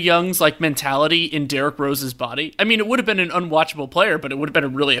Trae Young's mentality in Derrick Rose's body? I mean, it would have been an unwatchable player, but it would have been a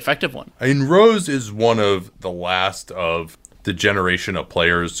really effective one. I mean, Rose is one of the last of the generation of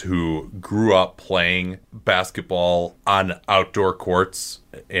players who grew up playing basketball on outdoor courts,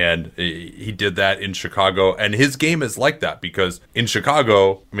 and he did that in Chicago, and his game is like that, because in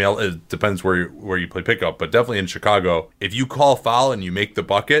Chicago, I mean, it depends where you play pickup, but definitely in Chicago, if you call foul and you make the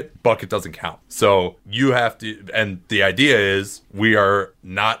bucket doesn't count. So you have to, and the idea is we are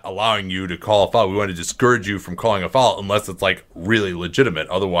not allowing you to call a foul. We want to discourage you from calling a foul unless it's really legitimate.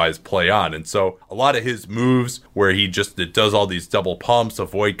 Otherwise, play on. And so a lot of his moves where it does all these double pumps,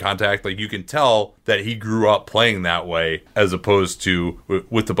 avoid contact, you can tell that he grew up playing that way, as opposed to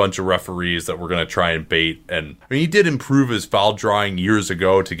with a bunch of referees that were going to try and bait. And I mean, he did improve his foul drawing years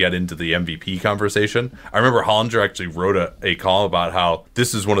ago to get into the MVP conversation. I remember Hollinger actually wrote a column about how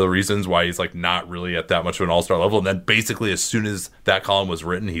this is one of the reasons why he's not really at that much of an all-star level. And then basically as soon as that column was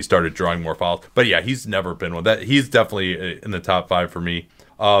written, he started drawing more fouls. But yeah, he's never been one. He's definitely in the top 5 for me.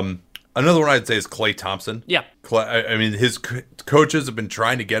 Another one I'd say is Klay Thompson. Yeah. I mean, his coaches have been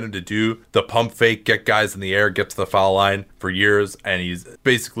trying to get him to do the pump fake, get guys in the air, get to the foul line for years, and he's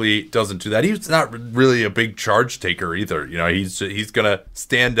basically doesn't do that. He's not really a big charge taker either. You know, he's gonna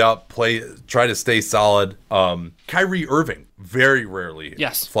stand up, play, try to stay solid. Kyrie Irving very rarely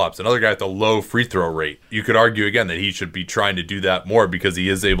flops. Another guy with a low free throw rate. You could argue again that he should be trying to do that more because he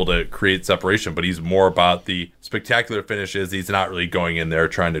is able to create separation, but he's more about the spectacular finishes. He's not really going in there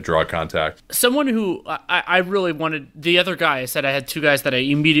trying to draw contact. Someone who I really wanted, the other guy, I said I had two guys that I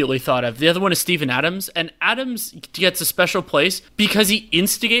immediately thought of. The other one is Steven Adams, and Adams gets a special place because he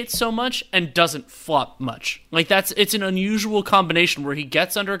instigates so much and doesn't flop much. Like it's an unusual combination where he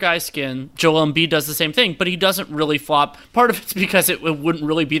gets under a guy's skin. Joel Embiid does the same thing, but he doesn't really flop. Part of it's because it wouldn't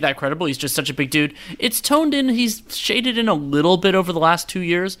really be that credible. He's just such a big dude. It's toned in. He's shaded in a little bit over the last 2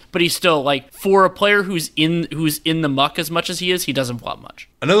 years, but he's still, like, for a player who's in the muck as much as he is, he doesn't flop much.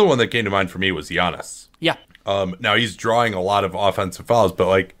 Another one that came to mind for me was Giannis. Yeah. Now he's drawing a lot of offensive fouls, but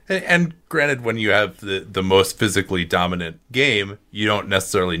like, and granted, when you have the most physically dominant game, you don't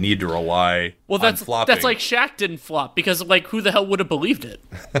necessarily need to rely on flopping. That's like Shaq didn't flop because, like, who the hell would have believed it?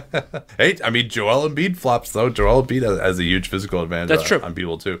 Hey, I mean, Joel Embiid flops though. Joel Embiid has a huge physical advantage. That's true. On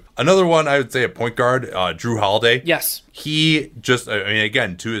people too. Another one I would say at point guard, Drew Holiday. Yes. He just, I mean,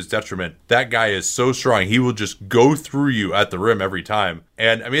 again, to his detriment, that guy is so strong. He will just go through you at the rim every time.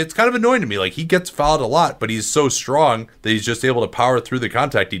 And I mean, it's kind of annoying to me. Like, he gets fouled a lot, but he's so strong that he's just able to power through the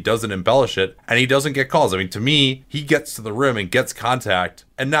contact. He doesn't embellish it, and he doesn't get calls. I mean, to me, he gets to the rim and gets contact,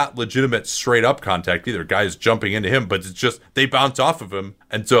 and not legitimate straight up contact either. Guys jumping into him, but it's just they bounce off of him,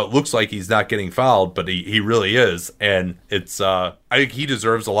 and so it looks like he's not getting fouled, but he really is. And it's I think he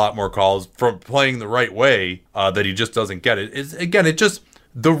deserves a lot more calls from playing the right way that he just doesn't get it. It just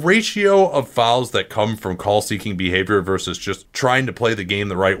the ratio of fouls that come from call-seeking behavior versus just trying to play the game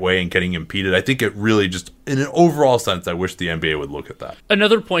the right way and getting impeded, I think it really just, in an overall sense, I wish the NBA would look at that.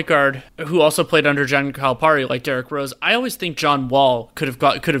 Another point guard who also played under John Calipari, like Derrick Rose, I always think John Wall could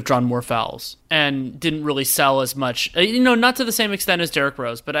have drawn more fouls and didn't really sell as much. Not to the same extent as Derrick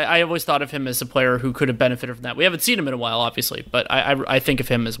Rose, but I always thought of him as a player who could have benefited from that. We haven't seen him in a while, obviously, but I think of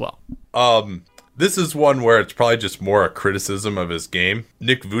him as well. This is one where it's probably just more a criticism of his game.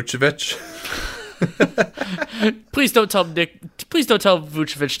 Nick Vucevic. Please don't tell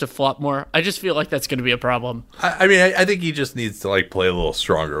Vucevic to flop more. I just feel like that's going to be a problem. I mean, I think he just needs to like play a little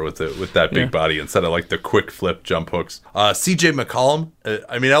stronger with that big body instead of like the quick flip jump hooks. CJ McCollum.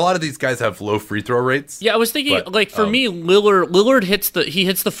 I mean, a lot of these guys have low free throw rates. Yeah, I was thinking for me, Lillard hits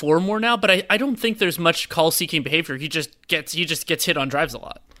the floor more now, but I don't think there's much call seeking behavior. He just gets hit on drives a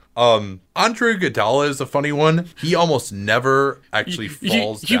lot. Andre Iguodala is a funny one. He almost never actually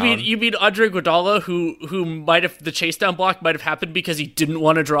falls down. You mean Andre Iguodala, who might have, the chase down block might have happened because he didn't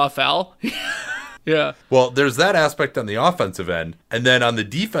want to draw a foul? Yeah. Well, there's that aspect on the offensive end. And then on the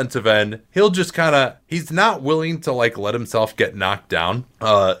defensive end, he'll just he's not willing to like let himself get knocked down.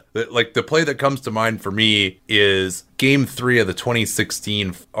 Like the play that comes to mind for me is Game 3 of the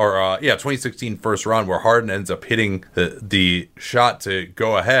 2016 first round, where Harden ends up hitting the shot to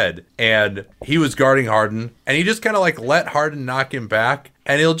go ahead, and he was guarding Harden, and he just kind of like let Harden knock him back,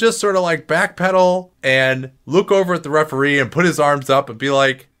 and he'll just sort of like backpedal and look over at the referee and put his arms up and be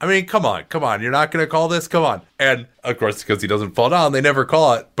like, I mean, come on, you're not going to call this? Come on. And of course, because he doesn't fall down, they never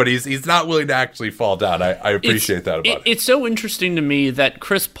call it, but he's not willing to actually fall down. I appreciate that about it. It's so interesting to me that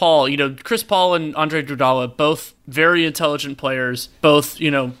Chris Paul and Andre Iguodala, both very intelligent players, both,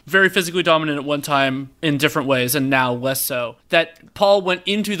 very physically dominant at one time in different ways, and now less so, that Paul went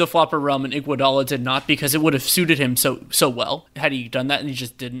into the flopper realm and Iguodala did not, because it would have suited him so well had he done that, and he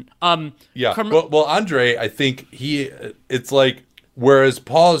just didn't. Well, Andre, I think it's like, whereas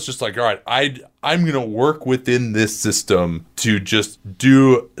Paul is just like, all right, I'm going to work within this system to just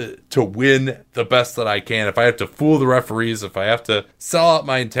to win the best that I can. If I have to fool the referees, if I have to sell out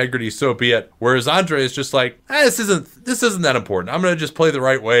my integrity, so be it. Whereas Andre is just like, this isn't that important. I'm going to just play the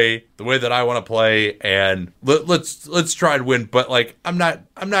right way, the way that I want to play, and let's try and win. But like, I'm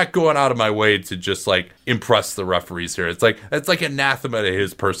not going out of my way to just like impress the referees here. It's like anathema to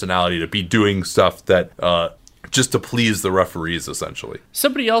his personality to be doing stuff that just to please the referees, essentially.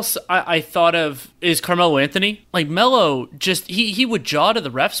 Somebody else I thought of is Carmelo Anthony. Like, Melo, just he would jaw to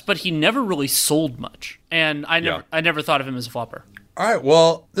the refs, but he never really sold much. And I never thought of him as a flopper. All right,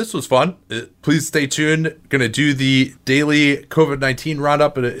 well, this was fun. Please stay tuned. Going to do the daily COVID-19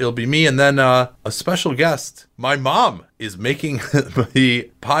 roundup. It'll be me and then a special guest, my mom is making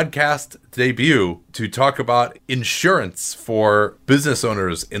the podcast debut to talk about insurance for business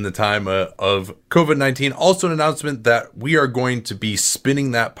owners in the time of COVID-19. Also an announcement that we are going to be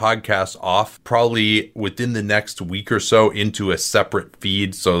spinning that podcast off probably within the next week or so into a separate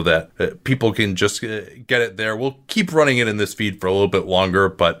feed so that people can just get it there. We'll keep running it in this feed for a little bit longer,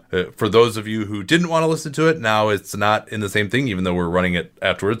 but for those of you who didn't want to listen to it, now it's not in the same thing, even though we're running it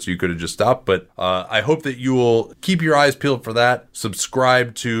afterwards. So you could have just stopped, but I hope that you will keep your eyes peeled for that.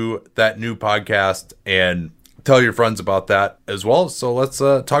 Subscribe to that new podcast and tell your friends about that as well. So let's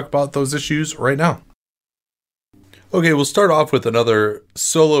talk about those issues right now. Okay, we'll start off with another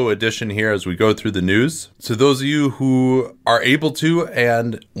solo edition here as we go through the news. So those of you who are able to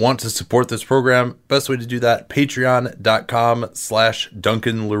and want to support this program, best way to do that,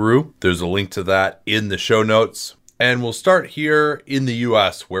 patreon.com/Duncan LaRue. There's a link to that in the show notes. And we'll start here in the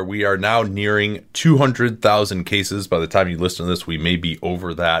U.S., where we are now nearing 200,000 cases. By the time you listen to this, we may be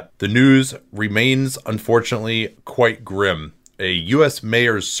over that. The news remains, unfortunately, quite grim. A U.S.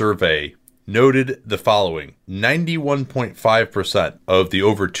 mayor's survey noted the following: 91.5% of the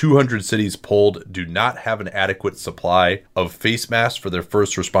over 200 cities polled do not have an adequate supply of face masks for their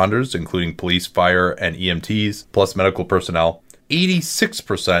first responders, including police, fire, and EMTs, plus medical personnel.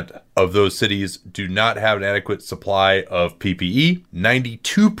 86% of those cities do not have an adequate supply of PPE.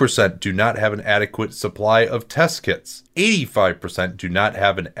 92% do not have an adequate supply of test kits. 85% do not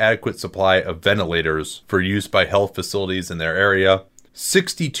have an adequate supply of ventilators for use by health facilities in their area.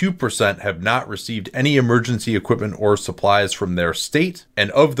 62% have not received any emergency equipment or supplies from their state.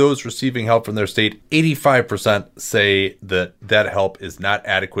 And of those receiving help from their state, 85% say that that help is not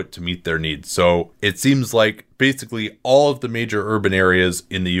adequate to meet their needs. So it seems like basically all of the major urban areas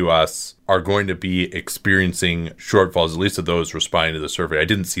in the U.S. are going to be experiencing shortfalls, at least of those responding to the survey. I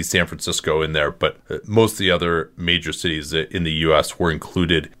didn't see San Francisco in there, but most of the other major cities in the U.S. were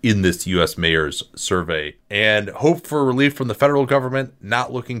included in this U.S. mayor's survey. And hope for relief from the federal government,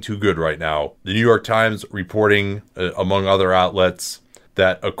 not looking too good right now. The New York Times reporting, among other outlets,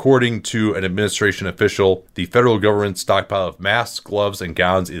 that according to an administration official, the federal government's stockpile of masks, gloves, and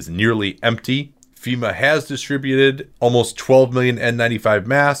gowns is nearly empty. FEMA has distributed almost 12 million N95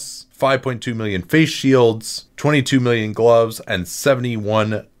 masks, 5.2 million face shields, 22 million gloves, and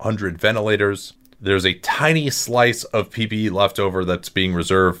 7,100 ventilators. There's a tiny slice of PPE left over that's being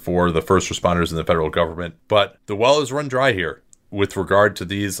reserved for the first responders in the federal government. But the well is run dry here with regard to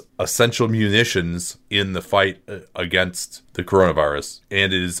these essential munitions in the fight against the coronavirus.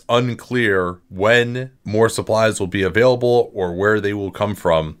 And it is unclear when more supplies will be available or where they will come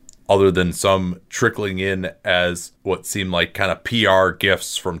from, other than some trickling in as what seem like kind of PR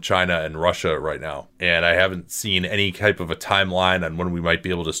gifts from China and Russia right now. And I haven't seen any type of a timeline on when we might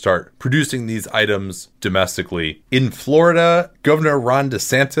be able to start producing these items domestically. In Florida, Governor Ron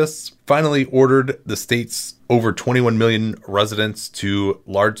DeSantis finally ordered the state's over 21 million residents to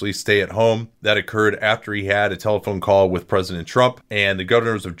largely stay at home. That occurred after he had a telephone call with President Trump. And the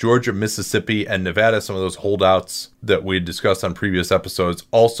governors of Georgia, Mississippi, and Nevada, some of those holdouts that we had discussed on previous episodes,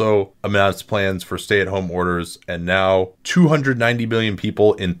 also announced plans for stay-at-home orders. And now 290 million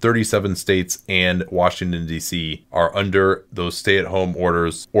people in 37 states and Washington, D.C. are under those stay-at-home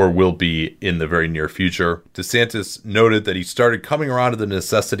orders, or will be in the very near future. DeSantis noted that he started coming around to the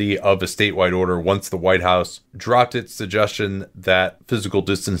necessity of a statewide order once the White House dropped its suggestion that physical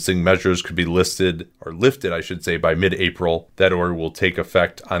distancing measures could be lifted, I should say, by mid-April. That order will take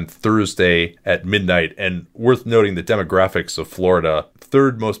effect on Thursday at midnight. And worth noting the demographics of Florida,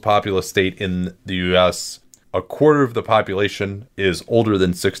 third most populous state in the U.S., a quarter of the population is older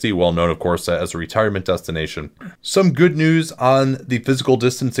than 60, well known, of course, as a retirement destination. Some good news on the physical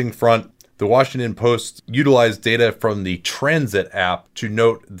distancing front. The Washington Post utilized data from the Transit app to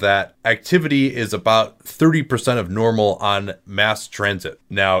note that activity is about 30% of normal on mass transit.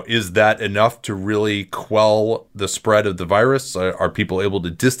 Now, is that enough to really quell the spread of the virus? Are people able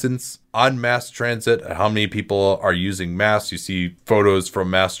to distance on mass transit? How many people are using masks? You see photos from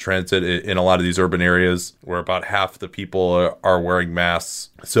mass transit in a lot of these urban areas where about half the people are wearing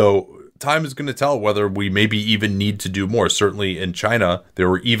masks. So time is going to tell whether we maybe even need to do more. Certainly in China, there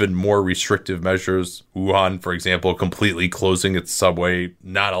were even more restrictive measures. Wuhan, for example, completely closing its subway,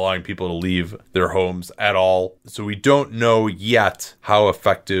 not allowing people to leave their homes at all. So we don't know yet how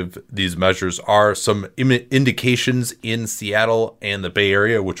effective these measures are. Some indications in Seattle and the Bay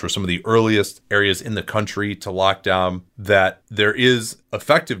Area, which were some of the earliest areas in the country to lock down, that there is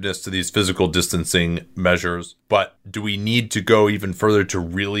effectiveness to these physical distancing measures. But do we need to go even further to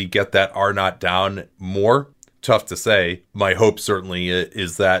really get that R0 down more? Tough to say. My hope certainly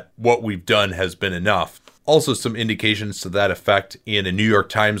is that what we've done has been enough. also some indications to that effect in a New York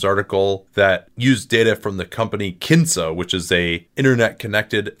Times article that used data from the company Kinsa, which is a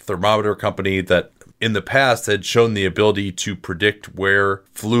internet-connected thermometer company that in the past had shown the ability to predict where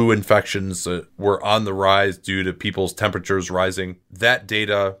flu infections were on the rise due to people's temperatures rising. That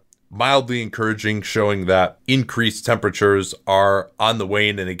data, mildly encouraging, showing that increased temperatures are on the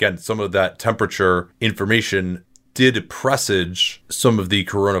wane. And again, some of that temperature information did presage some of the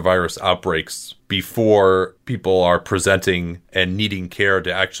coronavirus outbreaks before people are presenting and needing care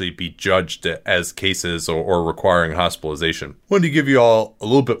to actually be judged as cases or requiring hospitalization. I wanted to give you all a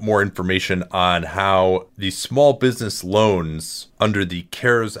little bit more information on how the small business loans under the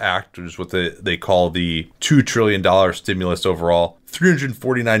CARES Act, which is what they call the $2 trillion stimulus overall,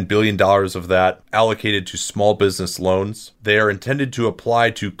 $349 billion of that allocated to small business loans. They are intended to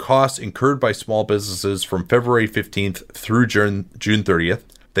apply to costs incurred by small businesses from February 15th through June 30th.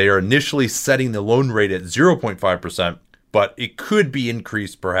 They are initially setting the loan rate at 0.5%, but it could be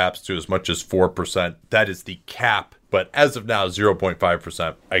increased perhaps to as much as 4%. That is the cap. But as of now,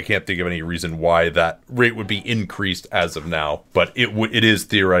 0.5%. I can't think of any reason why that rate would be increased as of now, but it is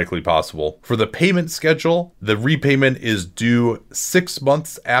theoretically possible. For the payment schedule, the repayment is due 6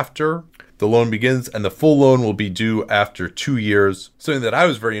 months after the loan begins, and the full loan will be due after 2 years. Something that I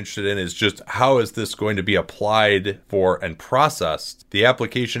was very interested in is just how is this going to be applied for and processed. The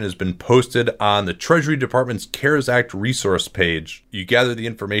application has been posted on the Treasury Department's CARES Act resource page. You gather the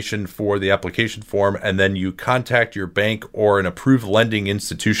information for the application form, and then you contact your bank or an approved lending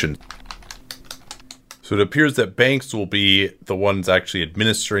institution. So it appears that banks will be the ones actually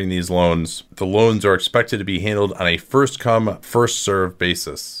administering these loans. The loans are expected to be handled on a first-come, first-served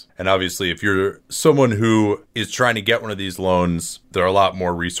basis. And obviously, if you're someone who is trying to get one of these loans, there are a lot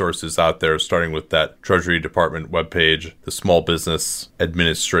more resources out there, starting with that Treasury Department webpage, the Small Business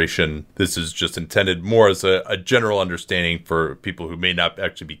Administration. This is just intended more as a general understanding for people who may not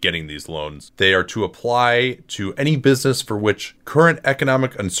actually be getting these loans. They are to apply to any business for which current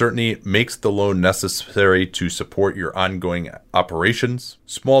economic uncertainty makes the loan necessary to support your ongoing operations.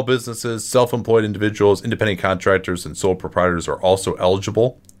 Small businesses, self-employed individuals, independent contractors, and sole proprietors are also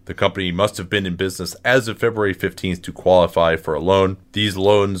eligible. The company must have been in business as of February 15th to qualify for a loan. These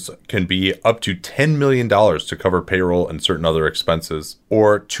loans can be up to $10 million to cover payroll and certain other expenses,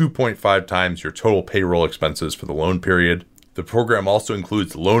 or 2.5 times your total payroll expenses for the loan period. The program also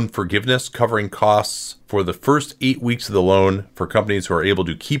includes loan forgiveness, covering costs for the first 8 weeks of the loan for companies who are able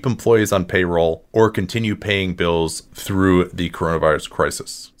to keep employees on payroll or continue paying bills through the coronavirus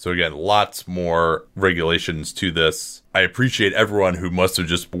crisis. So again, lots more regulations to this. I appreciate everyone who must have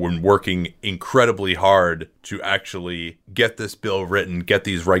just been working incredibly hard to actually get this bill written, get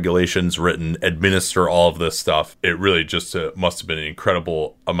these regulations written, administer all of this stuff. It really just must have been an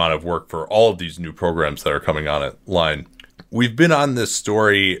incredible amount of work for all of these new programs that are coming online. We've been on this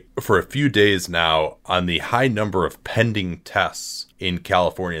story for a few days now on the high number of pending tests in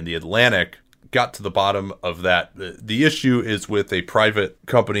California. And the Atlantic got to the bottom of that. The issue is with a private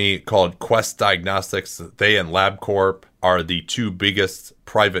company called Quest Diagnostics. They and LabCorp are the two biggest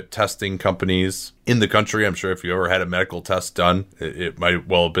private testing companies in the country. I'm sure if you ever had a medical test done, it might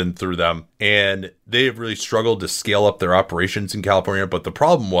well have been through them. And they have really struggled to scale up their operations in California. But the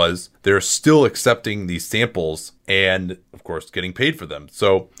problem was they're still accepting these samples and, of course, getting paid for them.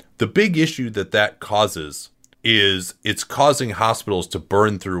 So the big issue that causes is it's causing hospitals to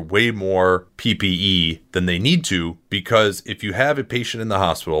burn through way more PPE than they need to, because if you have a patient in the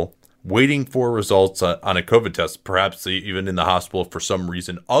hospital waiting for results on a COVID test, perhaps even in the hospital for some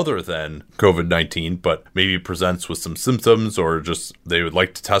reason other than COVID-19, but maybe presents with some symptoms, or just they would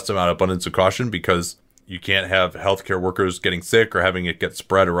like to test them out of abundance of caution because you can't have healthcare workers getting sick or having it get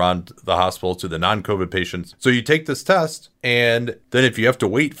spread around the hospital to the non-COVID patients. So you take this test, and then if you have to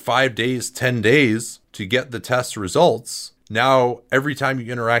wait 5 days, 10 days to get the test results, now every time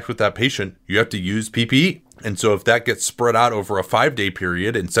you interact with that patient, you have to use PPE. And so if that gets spread out over a 5-day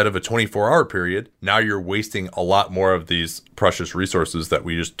period instead of a 24-hour period, now you're wasting a lot more of these precious resources that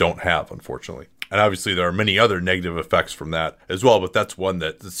we just don't have, unfortunately. And obviously there are many other negative effects from that as well, but that's one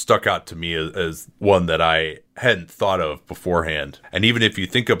that stuck out to me as one that I hadn't thought of beforehand. And even if you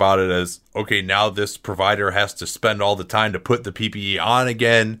think about it as, okay, now this provider has to spend all the time to put the PPE on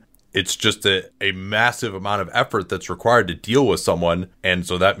again, it's just a massive amount of effort that's required to deal with someone. And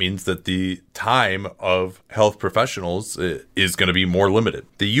so that means that the time of health professionals is going to be more limited.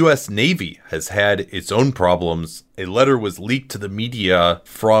 The U.S. Navy has had its own problems. A letter was leaked to the media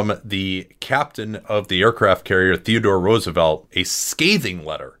from the captain of the aircraft carrier Theodore Roosevelt, a scathing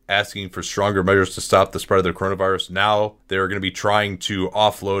letter asking for stronger measures to stop the spread of the coronavirus. Now they're going to be trying to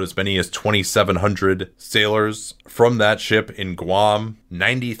offload as many as 2,700 sailors from that ship in Guam.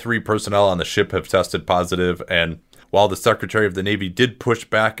 93 personnel on the ship have tested positive, and while the Secretary of the Navy did push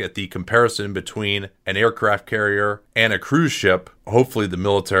back at the comparison between an aircraft carrier and a cruise ship, hopefully the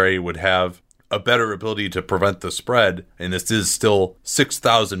military would have a better ability to prevent the spread. And this is still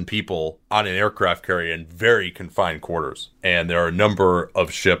 6,000 people on an aircraft carrier in very confined quarters. And there are a number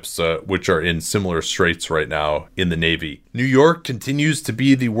of ships which are in similar straits right now in the Navy. New York continues to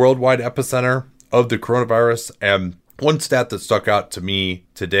be the worldwide epicenter of the coronavirus. And one stat that stuck out to me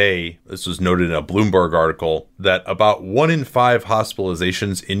today, this was noted in a Bloomberg article, that about 1 in 5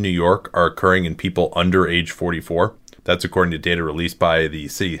 hospitalizations in New York are occurring in people under age 44. That's according to data released by the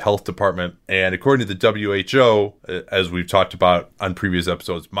city health department. And according to the WHO, as we've talked about on previous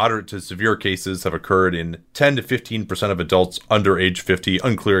episodes, moderate to severe cases have occurred in 10 to 15% of adults under age 50.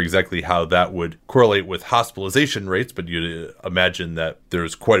 Unclear exactly how that would correlate with hospitalization rates, but you'd imagine that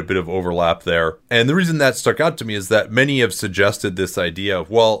there's quite a bit of overlap there. And the reason that stuck out to me is that many have suggested this idea of,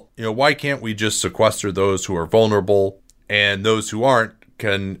 well, why can't we just sequester those who are vulnerable and those who aren't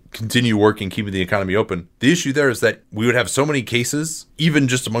can continue working, keeping the economy open? The issue there is that we would have so many cases, even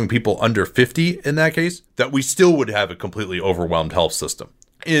just among people under 50 in that case, that we still would have a completely overwhelmed health system.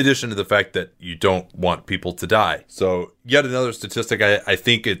 In addition to the fact that you don't want people to die. So yet another statistic, I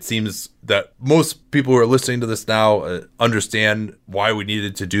think it seems that most people who are listening to this now understand why we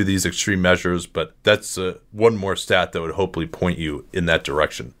needed to do these extreme measures, but that's one more stat that would hopefully point you in that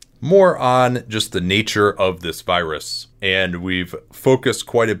direction. More on just the nature of this virus. And we've focused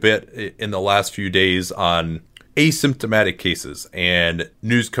quite a bit in the last few days on asymptomatic cases, and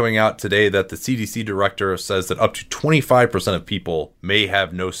news coming out today that the CDC director says that up to 25% of people may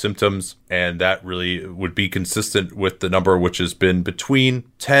have no symptoms, and that really would be consistent with the number which has been between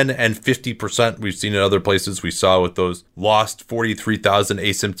 10 and 50% we've seen in other places. We saw with those lost 43,000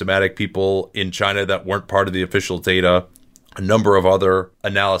 asymptomatic people in China that weren't part of the official data. A number of other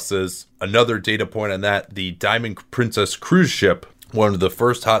analyses. Another data point on that, the Diamond Princess cruise ship, one of the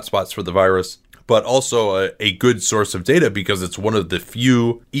first hotspots for the virus, but also a good source of data because it's one of the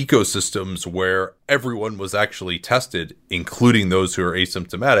few ecosystems where everyone was actually tested, including those who are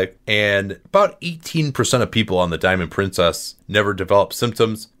asymptomatic. And about 18% of people on the Diamond Princess never developed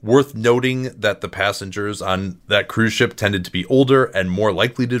symptoms. Worth noting that the passengers on that cruise ship tended to be older and more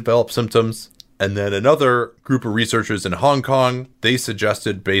likely to develop symptoms. And then another group of researchers in Hong Kong, they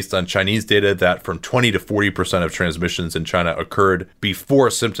suggested based on Chinese data that from 20 to 40% of transmissions in China occurred before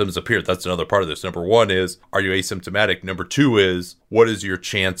symptoms appeared. That's another part of this. Number one is, are you asymptomatic? Number two is, what is your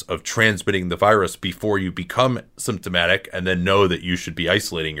chance of transmitting the virus before you become symptomatic and then know that you should be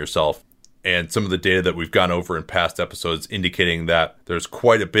isolating yourself? And some of the data that we've gone over in past episodes indicating that there's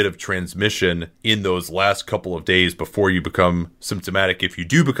quite a bit of transmission in those last couple of days before you become symptomatic, if you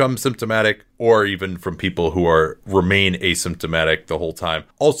do become symptomatic, or even from people who remain asymptomatic the whole time.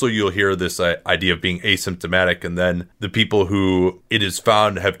 Also, you'll hear this idea of being asymptomatic, and then the people who it is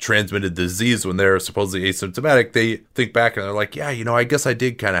found have transmitted the disease when they're supposedly asymptomatic, they think back and they're like, yeah, I guess I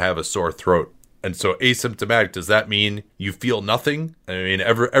did kind of have a sore throat. And so asymptomatic, does that mean you feel nothing? I mean,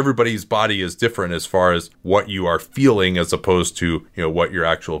 everybody's body is different as far as what you are feeling as opposed to, what your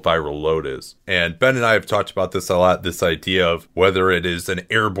actual viral load is. And Ben and I have talked about this a lot, this idea of whether it is an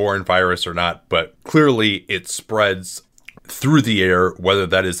airborne virus or not, but clearly it spreads through the air, whether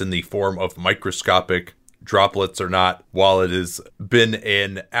that is in the form of microscopic droplets or not. While it has been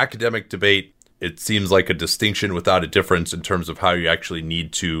an academic debate, it seems like a distinction without a difference in terms of how you actually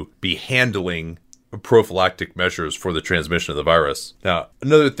need to be handling prophylactic measures for the transmission of the virus. Now,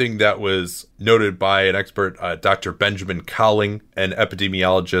 another thing that was noted by an expert, Dr. Benjamin Cowling, an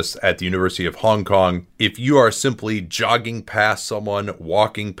epidemiologist at the University of Hong Kong, if you are simply jogging past someone,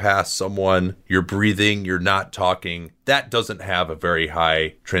 walking past someone, you're breathing, you're not talking, that doesn't have a very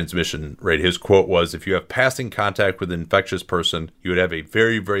high transmission rate. His quote was, if you have passing contact with an infectious person, you would have a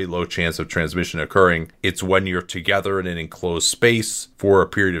very, very low chance of transmission occurring. It's when you're together in an enclosed space for a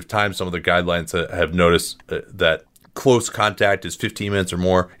period of time. Some of the guidelines have noticed that close contact is 15 minutes or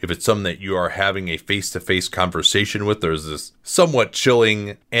more. If it's someone that you are having a face-to-face conversation with, there's this somewhat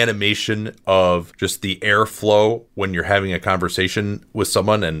chilling animation of just the airflow when you're having a conversation with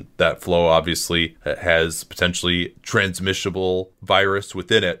someone, and that flow obviously has potentially transmissible virus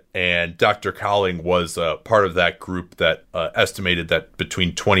within it. And Dr. Cowling was part of that group that estimated that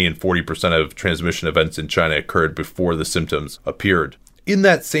between 20 and 40% of transmission events in China occurred before the symptoms appeared. In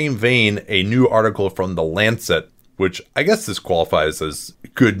that same vein, a new article from The Lancet, which I guess this qualifies as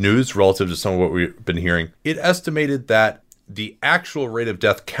good news relative to some of what we've been hearing. It estimated that the actual rate of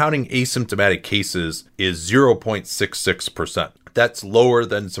death counting asymptomatic cases is 0.66%. That's lower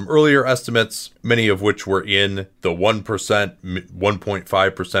than some earlier estimates, many of which were in the 1%,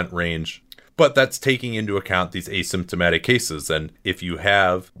 1.5% range. But that's taking into account these asymptomatic cases. And if you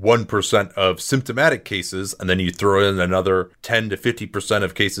have 1% of symptomatic cases, and then you throw in another 10 to 50%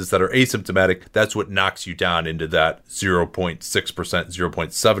 of cases that are asymptomatic, that's what knocks you down into that 0.6%,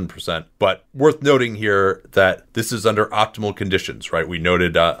 0.7%. But worth noting here that this is under optimal conditions, right? We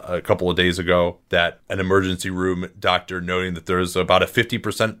noted a couple of days ago that an emergency room doctor noting that there's about a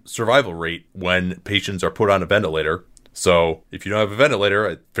 50% survival rate when patients are put on a ventilator. So if you don't have a ventilator,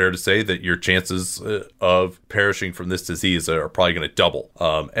 it's fair to say that your chances of perishing from this disease are probably going to double.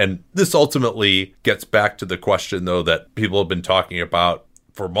 And this ultimately gets back to the question, though, that people have been talking about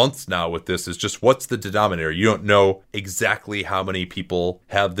for months now with this, is just what's the denominator? You don't know exactly how many people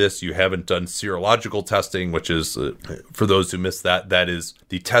have this. You haven't done serological testing, which is, for those who missed that, that is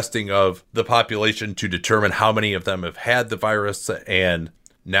the testing of the population to determine how many of them have had the virus and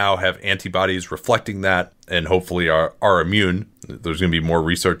now have antibodies reflecting that and hopefully are immune. There's going to be more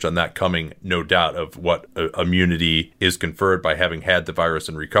research on that coming, no doubt, of what immunity is conferred by having had the virus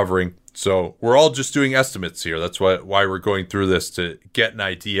and recovering. So we're all just doing estimates here. That's why we're going through this, to get an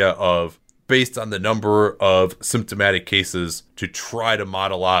idea of, based on the number of symptomatic cases, to try to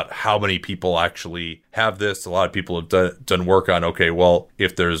model out how many people actually have this. A lot of people have done work on, okay, well,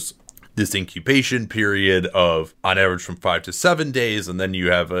 if there's this incubation period of on average from 5 to 7 days, and then you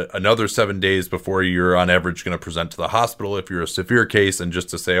have another 7 days before you're on average going to present to the hospital if you're a severe case, and just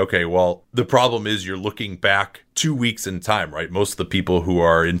to say, okay, well, the problem is you're looking back 2 weeks in time, right? Most of the people who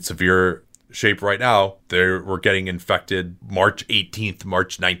are in severe shape right now, they were getting infected March 18th,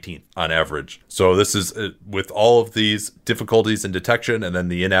 March 19th on average. So this is with all of these difficulties in detection and then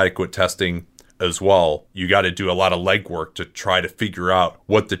the inadequate testing as well, you got to do a lot of legwork to try to figure out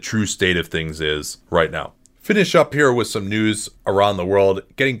what the true state of things is right now. Finish up here with some news around the world.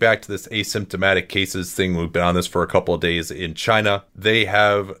 Getting back to this asymptomatic cases thing, we've been on this for a couple of days in China. They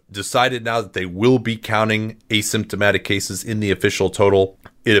have decided now that they will be counting asymptomatic cases in the official total.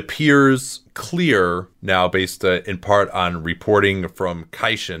 It appears clear now, based in part on reporting from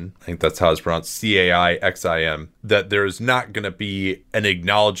Caixin, I think that's how it's pronounced, Caixim, that there's not going to be an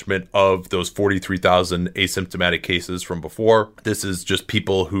acknowledgement of those 43,000 asymptomatic cases from before. This is just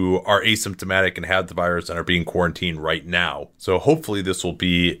people who are asymptomatic and have the virus and are being quarantined right now. So hopefully this will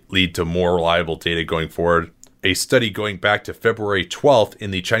lead to more reliable data going forward. A study going back to February 12th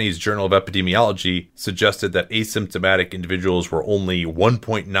in the Chinese Journal of Epidemiology suggested that asymptomatic individuals were only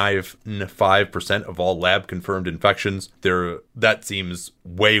 1.95% of all lab-confirmed infections. That seems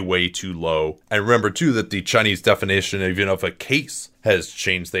way, way too low. And remember, too, that the Chinese definition even of a case has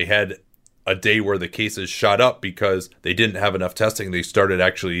changed. They had a day where the cases shot up because they didn't have enough testing. They started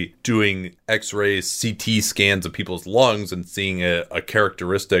actually doing x-rays, CT scans of people's lungs and seeing a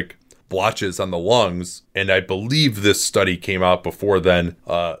characteristic blotches on the lungs, and I believe this study came out before then.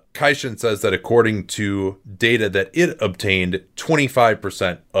 Caixin says that according to data that it obtained,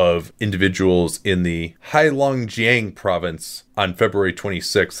 25% of individuals in the Heilongjiang province on February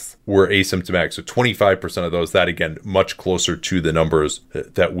 26th were asymptomatic. So 25% of those, that again, much closer to the numbers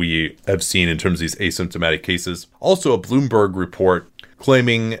that we have seen in terms of these asymptomatic cases. Also, a Bloomberg report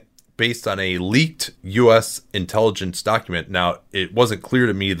claiming, based on a leaked U.S. intelligence document. Now, it wasn't clear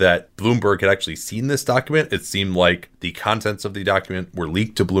to me that Bloomberg had actually seen this document. It seemed like the contents of the document were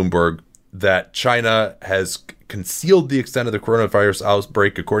leaked to Bloomberg, that China has concealed the extent of the coronavirus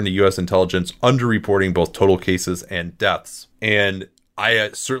outbreak, according to U.S. intelligence, underreporting both total cases and deaths. And I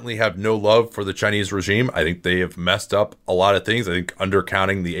certainly have no love for the Chinese regime. I think they have messed up a lot of things. I think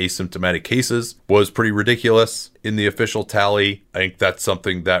undercounting the asymptomatic cases was pretty ridiculous in the official tally. I think that's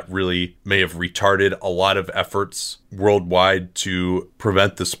something that really may have retarded a lot of efforts worldwide to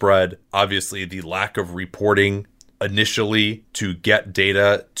prevent the spread. Obviously, the lack of reporting initially to get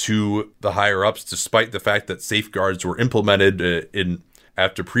data to the higher ups, despite the fact that safeguards were implemented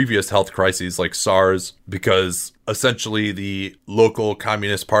after previous health crises like SARS, because essentially the local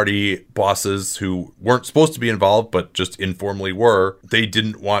Communist Party bosses who weren't supposed to be involved but just informally were, they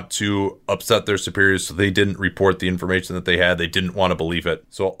didn't want to upset their superiors, so they didn't report the information that they had. They didn't want to believe it.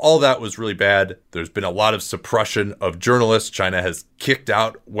 So all that was really bad. There's been a lot of suppression of journalists. China has kicked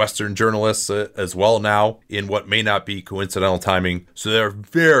out Western journalists as well now in what may not be coincidental timing. So there are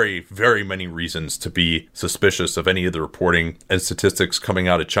very, very many reasons to be suspicious of any of the reporting and statistics coming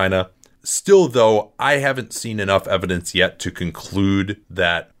out of China. Still, though, I haven't seen enough evidence yet to conclude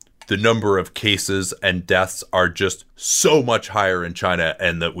that the number of cases and deaths are just so much higher in China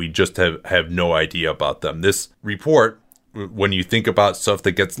and that we just have no idea about them. This report when you think about stuff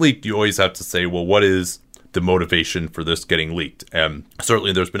that gets leaked, you always have to say, well, what is the motivation for this getting leaked? And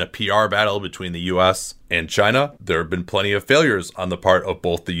certainly there's been a PR battle between the US and China. There have been plenty of failures on the part of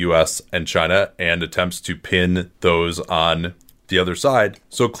both the US and China and attempts to pin those on the other side.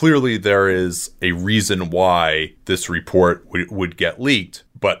 So clearly there is a reason why this report would get leaked.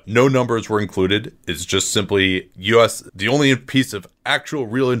 But no numbers were included. It's just simply US. The only piece of actual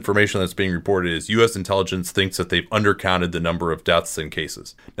real information that's being reported is US intelligence thinks that they've undercounted the number of deaths and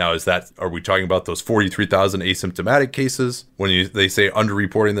cases. Now, are we talking about those 43,000 asymptomatic cases? When they say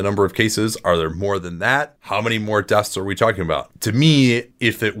underreporting the number of cases, are there more than that? How many more deaths are we talking about? To me,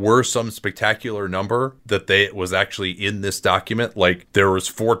 if it were some spectacular number that was actually in this document, like there was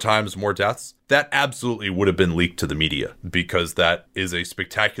 4 times more deaths, that absolutely would have been leaked to the media, because that is a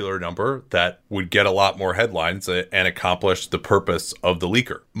spectacular number that would get a lot more headlines and accomplish the purpose of the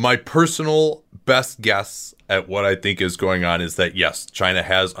leaker. My personal best guess at what I think is going on is that, yes, China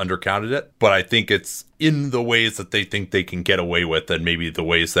has undercounted it, but I think it's in the ways that they think they can get away with, and maybe the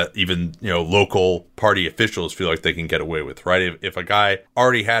ways that even, local party officials feel like they can get away with, right? If a guy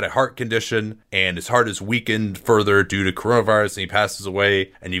already had a heart condition and his heart is weakened further due to coronavirus and he passes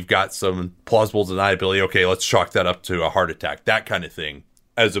away, and you've got some plausible deniability, okay, let's chalk that up to a heart attack, that kind of thing.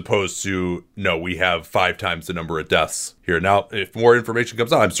 As opposed to, no, we have 5 times the number of deaths here. Now, if more information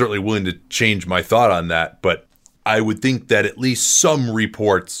comes out, I'm certainly willing to change my thought on that. But I would think that at least some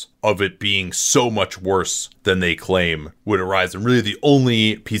reports of it being so much worse than they claim would arise. And really the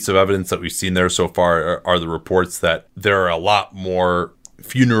only piece of evidence that we've seen there so far are the reports that there are a lot more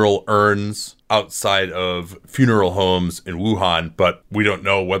funeral urns outside of funeral homes in Wuhan, but we don't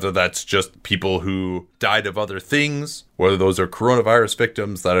know whether that's just people who died of other things, whether those are coronavirus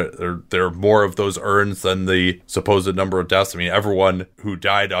victims, that there are more of those urns than the supposed number of deaths. I mean, everyone who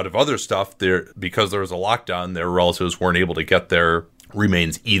died out of other stuff, because there was a lockdown, their relatives weren't able to get their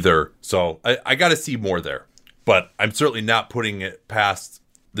remains either. So I got to see more there, but I'm certainly not putting it past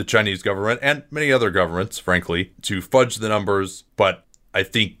the Chinese government and many other governments, frankly, to fudge the numbers. But I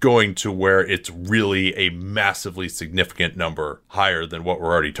think going to where it's really a massively significant number higher than what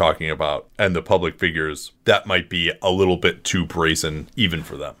we're already talking about and the public figures, that might be a little bit too brazen even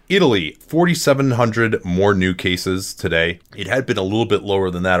for them. Italy, 4,700 more new cases today. It had been a little bit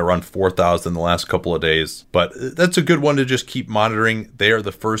lower than that, around 4,000 the last couple of days, but that's a good one to just keep monitoring. They are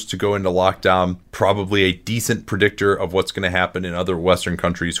the first to go into lockdown, probably a decent predictor of what's going to happen in other Western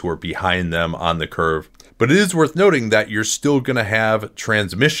countries who are behind them on the curve. But it is worth noting that you're still going to have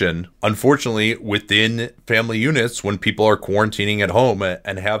transmission, unfortunately, within family units when people are quarantining at home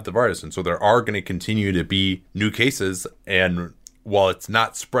and have the virus. And so there are going to continue to be new cases. And while it's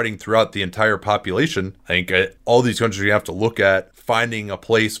not spreading throughout the entire population, I think all these countries have to look at finding a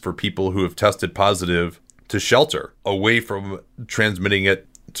place for people who have tested positive to shelter away from transmitting it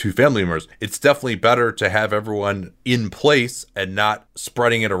to family members. It's definitely better to have everyone in place and not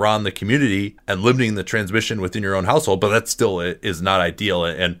spreading it around the community and limiting the transmission within your own household, but that still is not ideal.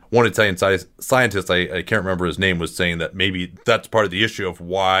 And one Italian scientist, I can't remember his name, was saying that maybe that's part of the issue of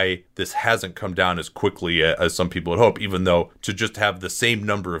why this hasn't come down as quickly as some people would hope, even though to just have the same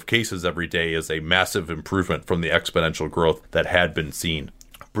number of cases every day is a massive improvement from the exponential growth that had been seen.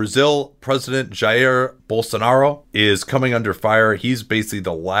 Brazil President Jair Bolsonaro is coming under fire. He's basically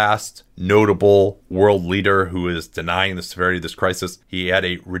the last notable world leader who is denying the severity of this crisis. He had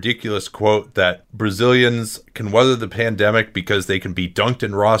a ridiculous quote that Brazilians can weather the pandemic because they can be dunked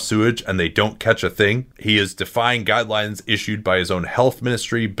in raw sewage and they don't catch a thing. He is defying guidelines issued by his own health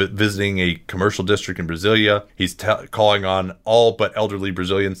ministry, but visiting a commercial district in Brasilia. He's calling on all but elderly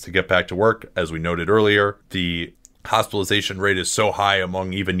Brazilians to get back to work. As we noted earlier, the hospitalization rate is so high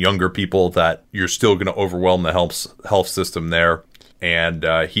among even younger people that you're still going to overwhelm the health system there. And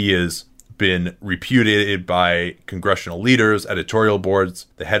he has been repudiated by congressional leaders, editorial boards,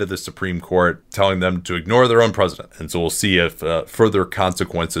 the head of the Supreme Court, telling them to ignore their own president. And so we'll see if further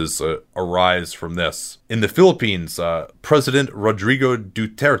consequences arise from this. In the Philippines, President Rodrigo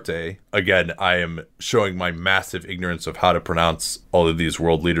Duterte, again, I am showing my massive ignorance of how to pronounce all of these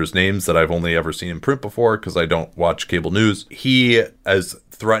world leaders' names that I've only ever seen in print before because I don't watch cable news. He has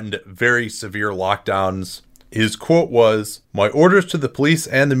threatened very severe lockdowns. His quote was, "My orders to the police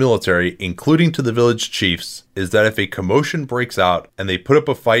and the military, including to the village chiefs, is that if a commotion breaks out and they put up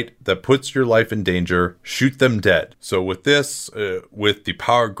a fight that puts your life in danger, shoot them dead." So with this, with the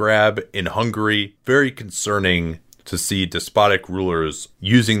power grab in Hungary, very concerning to see despotic rulers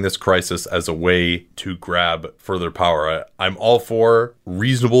using this crisis as a way to grab further power. I'm all for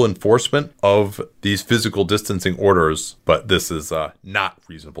reasonable enforcement of these physical distancing orders, but this is not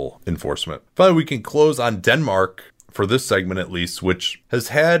reasonable enforcement. Finally, we can close on Denmark. for this segment at least, which has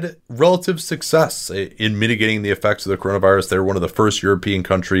had relative success in mitigating the effects of the coronavirus. They're one of the first European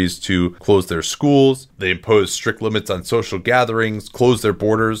countries to close their schools. They imposed strict limits on social gatherings, closed their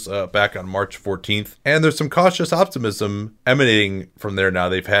borders back on March 14th. And there's some cautious optimism emanating from there now.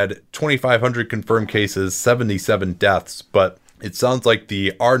 They've had 2,500 confirmed cases, 77 deaths, but it sounds like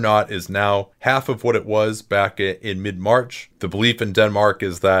the R0 is now half of what it was back in mid-March. The belief in Denmark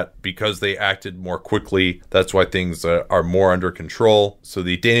is that because they acted more quickly, that's why things are more under control. So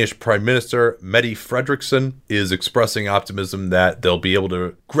the Danish Prime Minister, Mette Frederiksen, is expressing optimism that they'll be able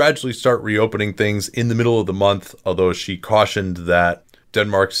to gradually start reopening things in the middle of the month, although she cautioned that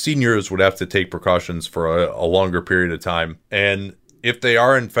Denmark's seniors would have to take precautions for a longer period of time. And if they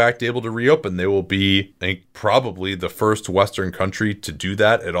are, in fact, able to reopen, they will be, I think, probably the first Western country to do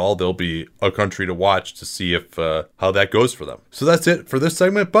that at all. They'll be a country to watch to see if how that goes for them. So that's it for this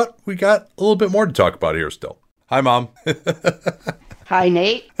segment, but we got a little bit more to talk about here still. Hi, Mom. Hi,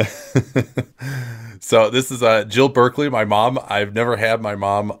 Nate. So this is Jill Berkeley, my mom. I've never had my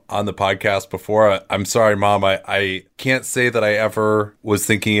mom on the podcast before. I'm sorry, Mom. I can't say that I ever was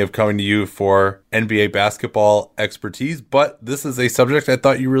thinking of coming to you for NBA basketball expertise, but this is a subject I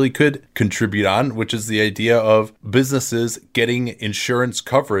thought you really could contribute on, which is the idea of businesses getting insurance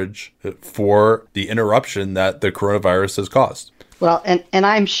coverage for the interruption that the coronavirus has caused. Well, and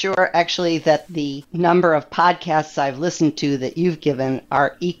I'm sure actually that the number of podcasts I've listened to that you've given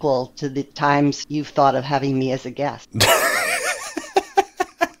are equal to the times you've thought of having me as a guest.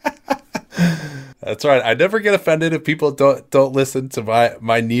 That's right. I never get offended if people don't listen to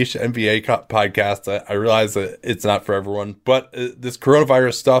my niche NBA podcast. I realize that it's not for everyone, but this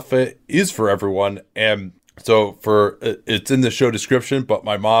coronavirus stuff is for everyone. And so it's in the show description, but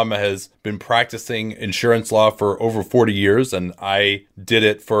my mom has been practicing insurance law for over 40 years, and I did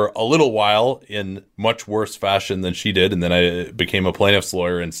it for a little while in much worse fashion than she did, and then I became a plaintiff's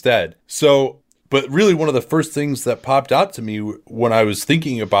lawyer instead. But really one of the first things that popped out to me when I was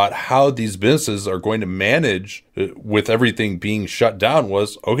thinking about how these businesses are going to manage with everything being shut down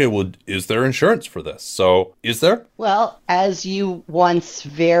was, okay, well, is there insurance for this? So is there? Well, as you once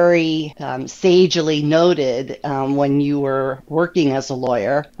very sagely noted when you were working as a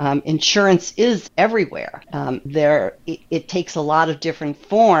lawyer, insurance is everywhere. It takes a lot of different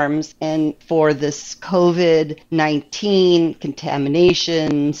forms, and for this COVID-19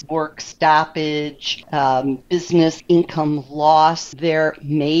 contaminations, work stoppage, business income loss, there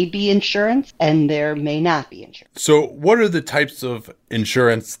may be insurance and there may not be insurance. So what are the types of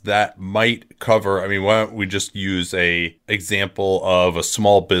insurance that might cover? I mean, why don't we just use a example of a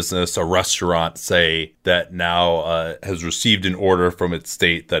small business, a restaurant, say, that now has received an order from its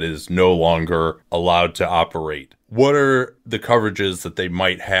state that is no longer allowed to operate. What are the coverages that they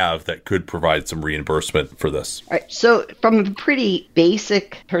might have that could provide some reimbursement for this? All right. So from a pretty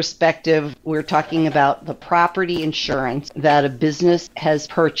basic perspective, we're talking about the property insurance that a business has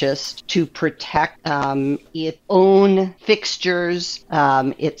purchased to protect its own fixtures,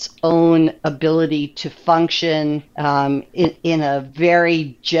 its own ability to function in a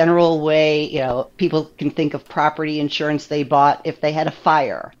very general way. You know, people can think of property insurance they bought if they had a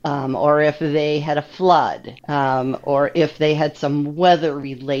fire or if they had a flood. Or if they had some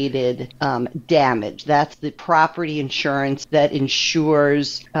weather-related damage. That's the property insurance that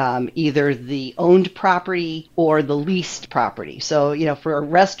insures either the owned property or the leased property. So, you know, for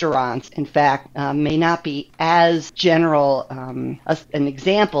restaurants, in fact, may not be as general an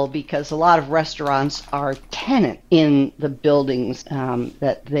example because a lot of restaurants are tenant in the buildings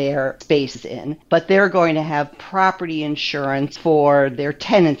that their space is in, but they're going to have property insurance for their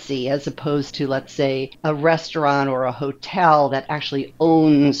tenancy as opposed to, let's say, a restaurant or a hotel that actually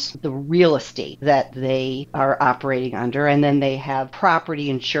owns the real estate that they are operating under. And then they have property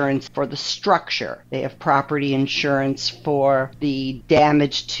insurance for the structure. They have property insurance for the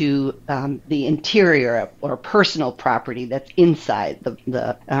damage to the interior or personal property that's inside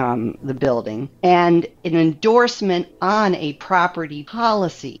the building. And an endorsement on a property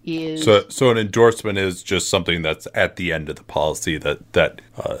policy is... So an endorsement is just something that's at the end of the policy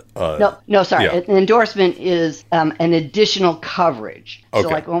sorry. Yeah. An endorsement is an additional coverage. Okay. So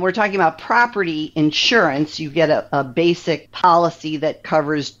like when we're talking about property insurance, you get a basic policy that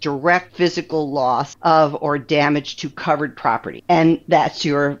covers direct physical loss of or damage to covered property. And that's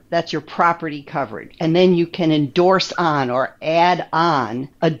your property coverage. And then you can endorse on or add on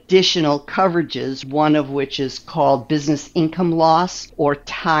additional coverages, one of which is called business income loss or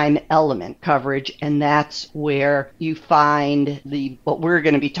time element coverage. And that's where you find what we're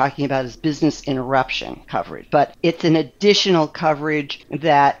going to be talking about is business interruption coverage. coverage, but it's an additional coverage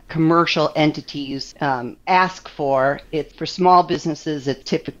that commercial entities ask for. It's for small businesses. It's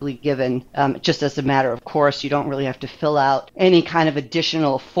typically given just as a matter of course. You don't really have to fill out any kind of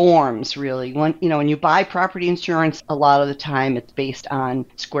additional forms, really. When you buy property insurance, a lot of the time it's based on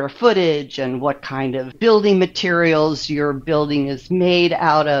square footage and what kind of building materials your building is made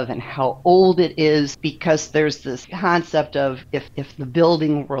out of and how old it is, because there's this concept of if the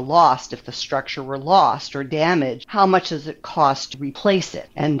building were lost, if the structure were lost or damaged, how much does it cost to replace it?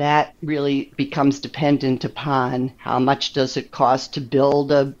 And that really becomes dependent upon how much does it cost to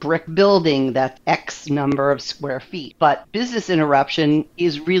build a brick building that's X number of square feet. But business interruption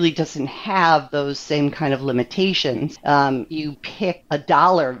really doesn't have those same kind of limitations. You pick a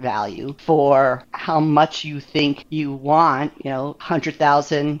dollar value for how much you think you want,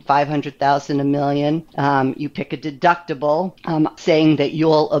 100,000, 500,000, a million. You pick a deductible saying that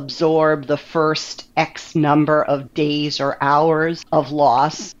you'll absorb the first X number of days or hours of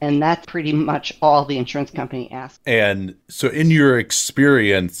loss, and that's pretty much all the insurance company asks. And so in your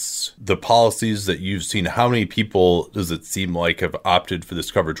experience, the policies that you've seen, how many people does it seem like have opted for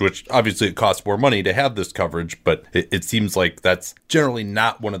this coverage, which obviously it costs more money to have this coverage, but it seems like that's generally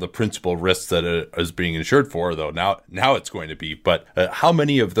not one of the principal risks that is being insured for, though now it's going to be. But how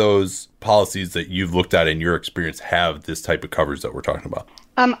many of those policies that you've looked at in your experience have this type of coverage that we're talking about?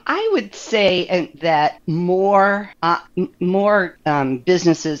 I would say that more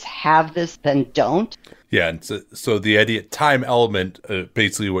businesses have this than don't. Yeah, and so the time element,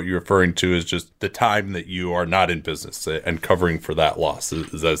 basically what you're referring to is just the time that you are not in business and covering for that loss.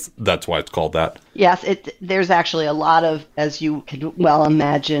 That's why it's called that? Yes, there's actually a lot of, as you can well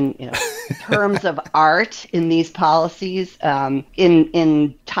imagine, terms of art in these policies.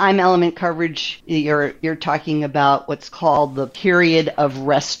 In time element coverage, you're talking about what's called the period of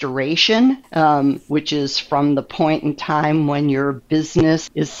restoration, which is from the point in time when your business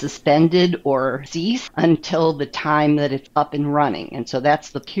is suspended or ceased until the time that it's up and running. And so that's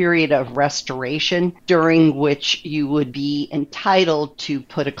the period of restoration during which you would be entitled to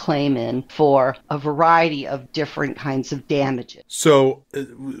put a claim in for a variety of different kinds of damages. So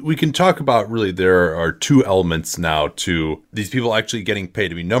we can talk about, really, there are two elements now to these people actually getting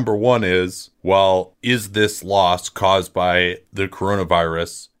paid. I mean, number one is, well, is this loss caused by the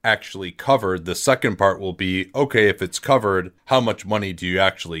coronavirus actually covered? The second part will be, okay, if it's covered, how much money do you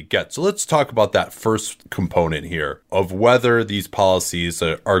actually get? So let's talk about that first component here of whether these policies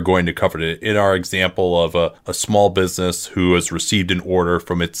are going to cover it. In our example of a small business who has received an order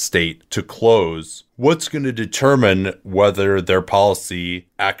from its state to close, what's going to determine whether their policy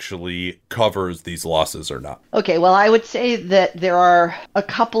actually covers these losses or not? Okay, well, I would say that there are a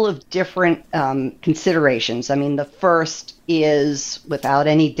couple of different considerations. I mean, the first is, without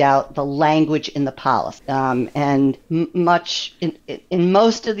any doubt, the language in the policy. And much in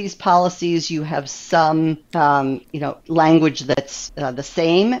most of these policies, you have some language that's the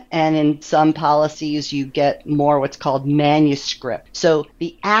same, and in some policies, you get more what's called manuscript. So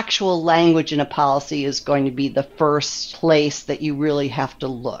the actual language in a policy is going to be the first place that you really have to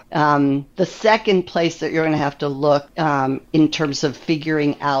look. The second place that you're going to have to look in terms of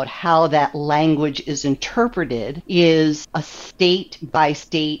figuring out how that language is interpreted is a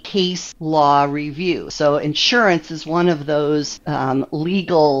state-by-state case law review. So insurance is one of those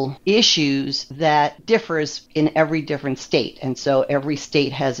legal issues that differs in every different state. And so every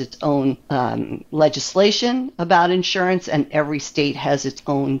state has its own legislation about insurance, and every state has its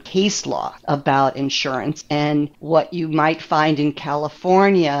own case law about insurance. And what you might find in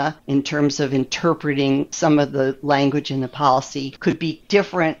California in terms of interpreting some of the language in the policy could be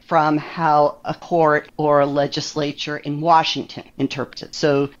different from how a court or a legislature in Washington interprets it.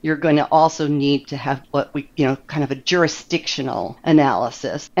 So you're going to also need to have what we, kind of a jurisdictional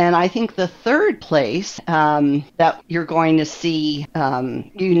analysis. And I think the third place that you're going to see,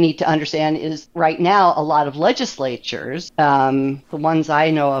 you need to understand, is right now a lot of legislatures, the ones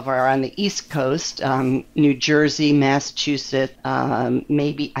I know of are on the East Coast, New Jersey, Massachusetts,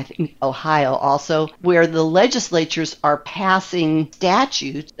 maybe I think Ohio also, where the legislatures are passing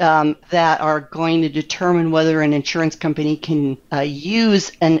statutes that are going to determine whether an insurance company can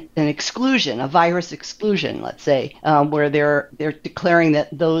use an exclusion, a virus exclusion, let's say, where they're declaring that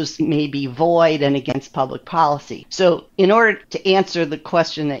those may be void and against public policy. So in order to answer the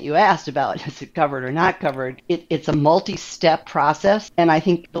question that you asked about, is it covered or not covered, it's a multi-step process. And I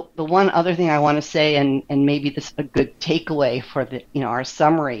think the one other thing I want to say, and maybe this is a good takeaway for our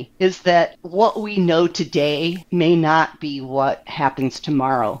summary, is that what we know today may not be what happens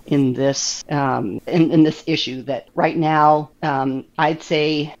tomorrow in this in this issue. That right now, I'd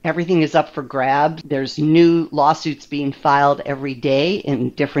say everything is up for grabs. There's new lawsuits being filed every day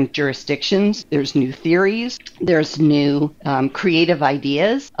in different jurisdictions. There's new theories. There's new creative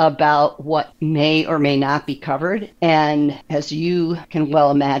ideas about what may or may not be covered. And as you can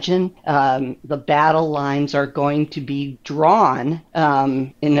well imagine, the battle lines are going to be drawn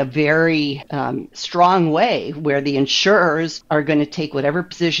in a very strong way, where the insurers are going to take whatever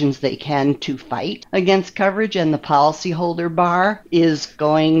positions they can to fight against coverage, and the policyholder bar is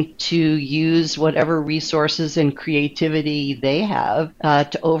going to use whatever resources and creativity they have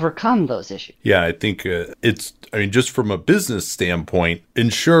to overcome those issues. Yeah, I think just from a business standpoint,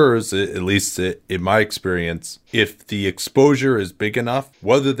 insurers, at least in my experience, if the exposure is big enough,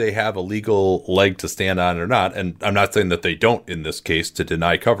 whether they have a legal leg to stand on or not, and I'm not saying that they don't in this case to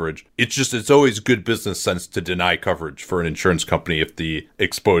deny coverage, it's always good business sense to deny coverage for an insurance company if the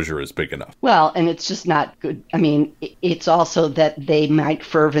exposure is big enough. Well, and it's just not good. I mean, it's also that they might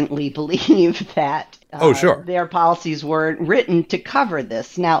fervently believe that sure, their policies weren't written to cover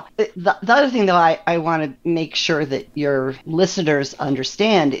this. Now, the other thing, though, I want to make sure that your listeners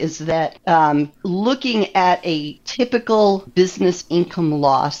understand is that looking at a typical business income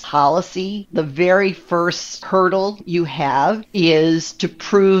loss policy, the very first hurdle you have is to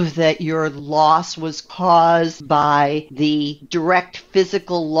prove that your loss was caused by the direct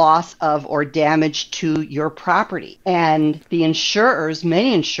physical loss of or damage to your property. And the insurers,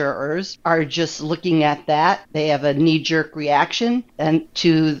 many insurers, are just looking at that. They have a knee-jerk reaction and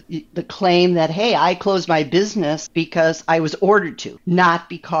to the claim that, hey, I closed my business because I was ordered to, not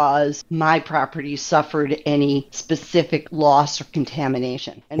because my property suffered any specific loss or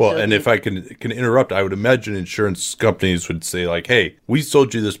contamination. And if I can interrupt, I would imagine insurance companies would say, like, hey, we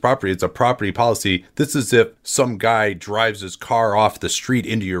sold you this property. It's a property policy. This is if some guy drives his car off the street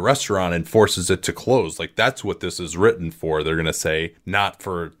into your restaurant and forces it to close. Like, that's what this is written for, they're going to say, not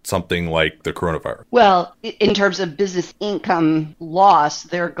for something like the coronavirus. Well, in terms of business income loss,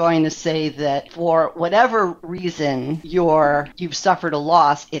 they're going to say that for whatever reason you've suffered a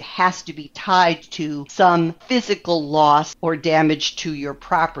loss, it has to be tied to some physical loss or damage to your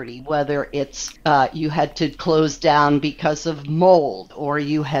property, whether it's you had to close down because of mold, or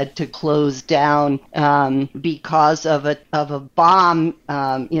you had to close down because of a bomb,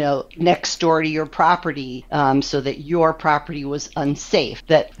 next door to your property, so that your property was unsafe.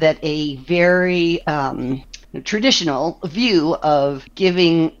 That a very traditional view of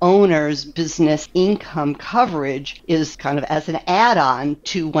giving owners business income coverage is kind of as an add-on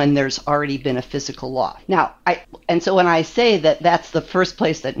to when there's already been a physical loss. Now, so when I say that that's the first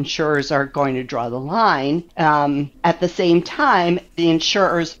place that insurers are going to draw the line, at the same time, the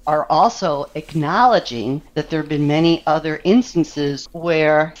insurers are also acknowledging that there have been many other instances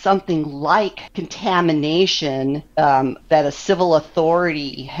where something like contamination that a civil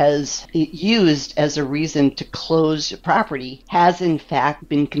authority has used as a reason to close your property has in fact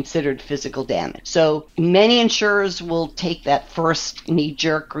been considered physical damage. So many insurers will take that first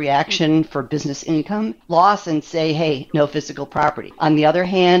knee-jerk reaction for business income loss and say, hey, no physical property. On the other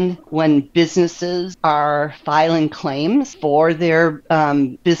hand, when businesses are filing claims for their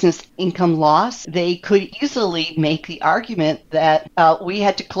business income loss, they could easily make the argument that we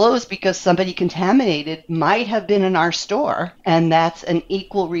had to close because somebody contaminated might have been in our store, and that's an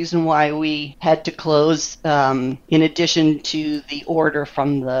equal reason why we had to close in addition to the order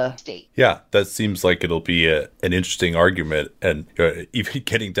from the state. Yeah, that seems like it'll be an interesting argument, and even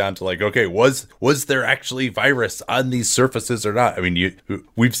getting down to like, okay, was there actually virus on these surfaces or not? I mean,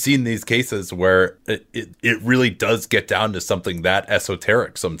 we've seen these cases where it really does get down to something that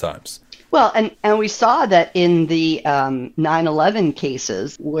esoteric sometimes. Well, and we saw that in the 9/11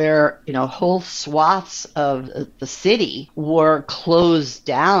 cases where, whole swaths of the city were closed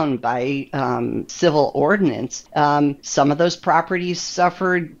down by civil ordinance. Some of those properties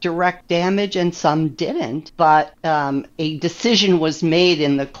suffered direct damage and some didn't, but a decision was made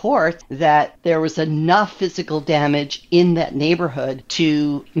in the court that there was enough physical damage in that neighborhood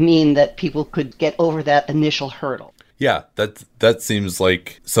to mean that people could get over that initial hurdle. Yeah, that seems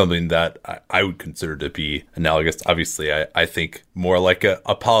like something that I would consider to be analogous. Obviously, I think more like a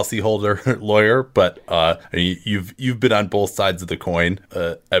policyholder lawyer, but you've been on both sides of the coin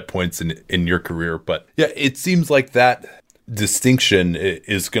at points in your career. But yeah, it seems like that distinction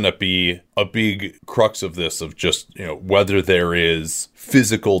is going to be a big crux of this, of just whether there is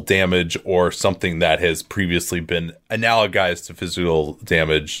physical damage or something that has previously been analogized to physical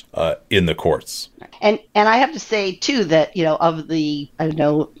damage in the courts. And I have to say too that, of the, I don't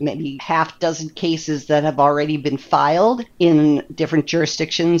know, maybe half dozen cases that have already been filed in different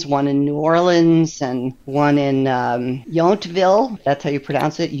jurisdictions, one in New Orleans and one in Yountville. That's how you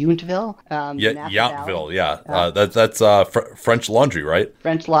pronounce it, Yountville. Yountville, yeah. That's French Laundry, right?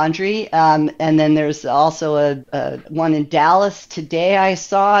 French Laundry. And then there's also a one in Dallas today I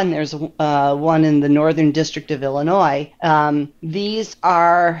saw, and there's one in the Northern District of Illinois. These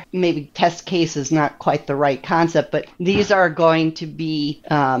are maybe test cases, not quite the right concept, but these are going to be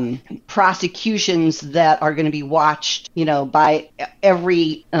prosecutions that are going to be watched, by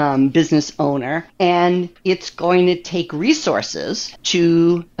every business owner, and it's going to take resources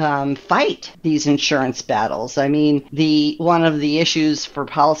to fight these insurance battles. I mean, one of the issues for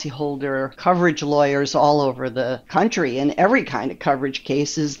policyholder coverage lawyers all over the country in every kind of coverage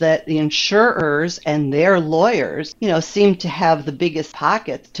case is that the insurers and their lawyers, seem to have the biggest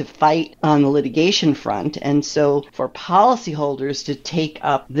pockets to fight on the litigation front. And so for policyholders to take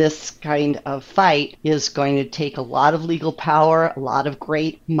up this kind of fight is going to take a lot of legal power, a lot of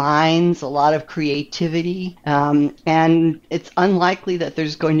great minds, a lot of creativity, and it's unlikely that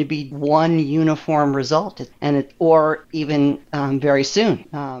there's going to be one uniform result, or even very soon.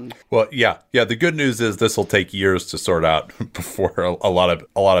 Well, yeah. The good news is this will take years to sort out before a lot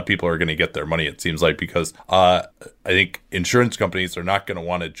of people are going to get their money. It seems like, because I think insurance companies are not going to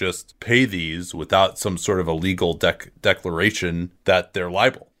want to just pay these without some sort of a legal declaration that they're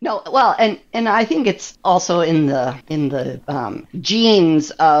liable. No, well, and I think it's also in the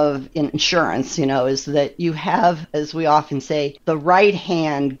genes of insurance, is that you have, as we often say, the right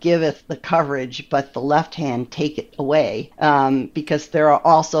hand giveth the coverage, but the left hand take it away, because there are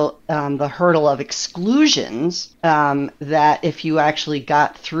also the hurdle of exclusions that if you actually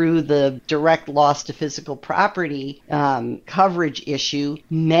got through the direct loss to physical property coverage issue,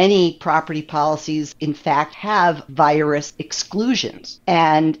 many property policies, in fact, have virus exclusions.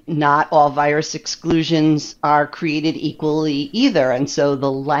 And not all virus exclusions are created equally either. And so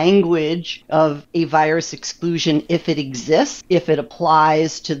the language of a virus exclusion, if it exists, if it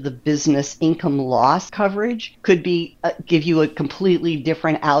applies to the business income loss coverage, could be give you a completely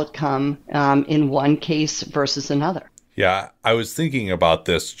different outcome in one case versus another. Yeah, I was thinking about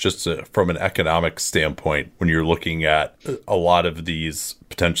this just from an economic standpoint when you're looking at a lot of these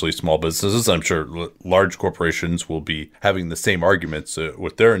potentially small businesses. I'm sure large corporations will be having the same arguments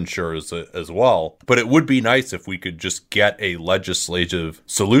with their insurers as well. But it would be nice if we could just get a legislative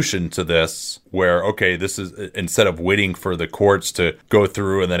solution to this where, okay, this is, instead of waiting for the courts to go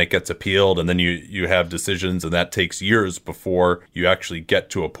through and then it gets appealed and then you have decisions and that takes years before you actually get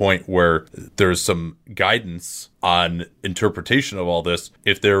to a point where there's some guidance on interpretation of all this.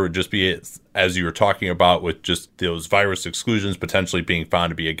 If there would just be, as you were talking about, with just those virus exclusions potentially being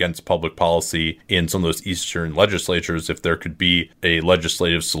found to be against public policy in some of those Eastern legislatures, if there could be a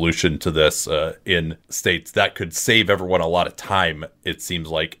legislative solution to this in states, that could save everyone a lot of time, it seems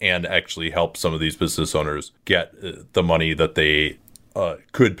like, and actually help some of these business owners get the money that they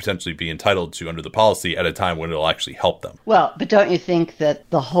could potentially be entitled to under the policy at a time when it'll actually help them. Well, but don't you think that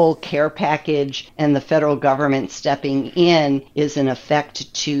the whole care package and the federal government stepping in is in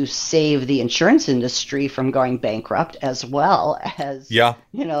effect to save the insurance industry from going bankrupt as well as,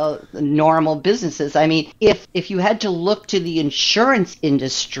 the normal businesses? I mean, if you had to look to the insurance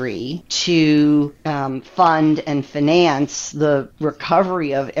industry to fund and finance the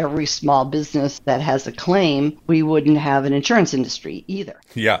recovery of every small business that has a claim, we wouldn't have an insurance industry either.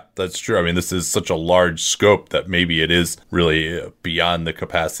 Yeah, that's true. I mean, this is such a large scope that maybe it is really beyond the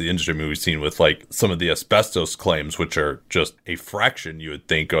capacity of the industry. I mean, we've seen with like some of the asbestos claims, which are just a fraction, you would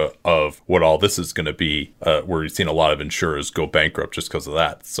think, of what all this is going to be, where we've seen a lot of insurers go bankrupt just because of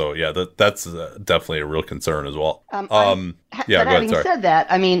that. So yeah, that's definitely a real concern as well. Having said that,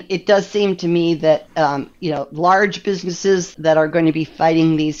 I mean, it does seem to me that, large businesses that are going to be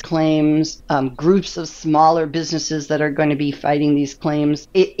fighting these claims, groups of smaller businesses that are going to be fighting these claims,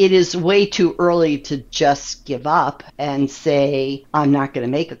 it is way too early to just give up and say, I'm not going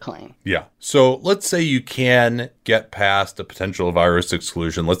to make a claim. Yeah. So let's say you can get past a potential virus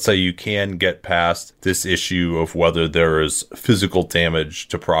exclusion. Let's say you can get past this issue of whether there is physical damage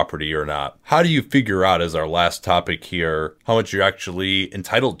to property or not. How do you figure out, as our last topic here, how much you're actually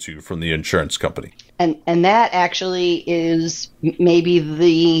entitled to from the insurance company? And that actually is maybe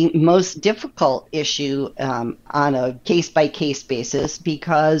the most difficult issue on a case-by-case basis,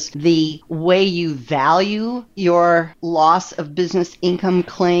 because the way you value your loss of business income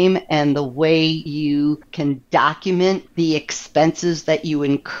claim and the way you can document the expenses that you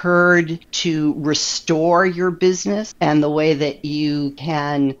incurred to restore your business, and the way that you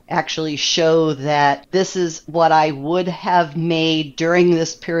can actually show that this is what I would have made during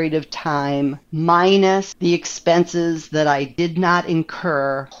this period of time minus the expenses that I did not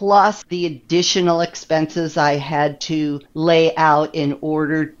incur, plus the additional expenses I had to lay out in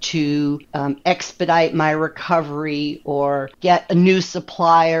order to expedite my recovery or get a new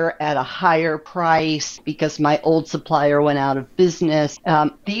supplier at a higher price because my old supplier went out of business.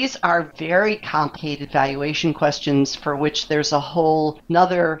 These are very complicated valuation questions for which there's a whole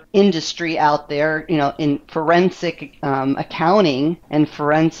another industry out there, in forensic accounting and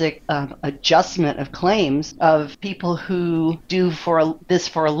forensic adjustment of claims, of people who do this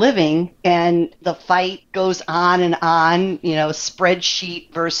for a living, and the fight goes on and on,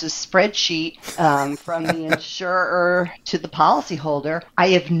 spreadsheet versus spreadsheet, from the insurer to the policyholder. I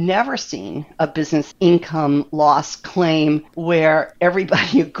have never seen a business income loss claim where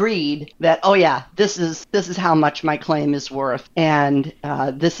everybody agreed that, oh yeah, this is how much my claim is worth, and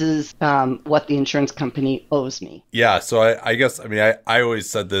this is what the insurance company owes me. Yeah, so I guess, I always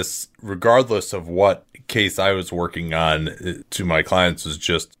said this, regardless of what case I was working on, to my clients, is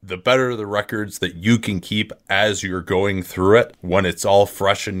just the better the records that you can keep as you're going through it, when it's all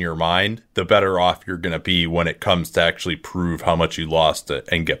fresh in your mind, the better off you're going to be when it comes to actually prove how much you lost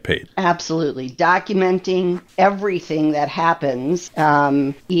and get paid. Absolutely. Documenting everything that happens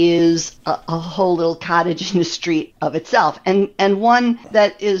is a whole little cottage in the street of itself, and one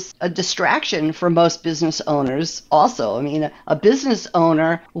that is a distraction for most business owners also. A business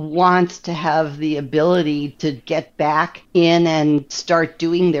owner wants to have the ability to get back in and start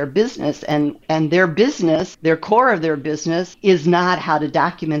doing their business, and their business, their core of their business, is not how to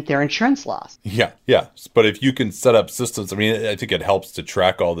document their insurance loss. Yeah. But if you can set up systems, I think it helps to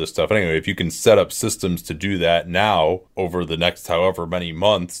track all this stuff. Anyway, if you can set up systems to do that now, over the next however many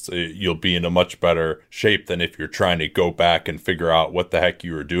months, you'll be in a much better shape than if you're trying to go back and figure out what the heck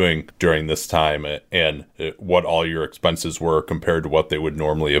you were doing during this time and what all your expenses were compared to what they would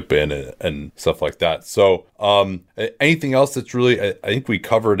normally have been, and stuff like that. So anything else that's really, I think we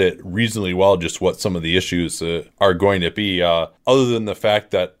covered it reasonably well, just what some of the issues are going to be, other than the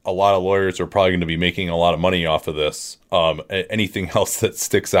fact that a lot of lawyers are probably going to be making a lot of money off of this. Anything else that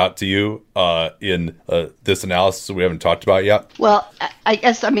sticks out to you in this analysis that we haven't talked about yet? Well, I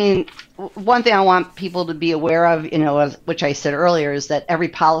guess, one thing I want people to be aware of, which I said earlier, is that every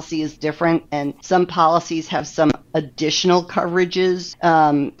policy is different, and some policies have some additional coverages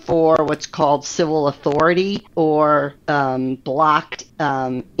for what's called civil authority or blocked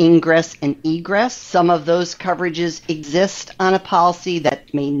ingress and egress. Some of those coverages exist on a policy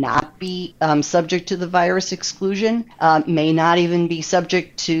that may not be subject to the virus exclusion, may not even be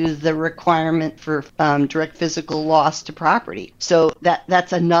subject to the requirement for direct physical loss to property. So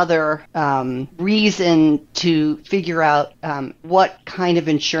that's another reason to figure out what kind of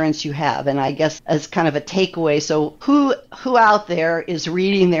insurance you have. And I guess as kind of a takeaway, so who out there is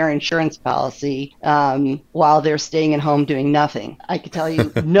reading their insurance policy while they're staying at home doing nothing? I can tell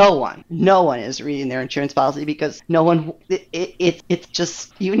you, no one is reading their insurance policy, because no one. It's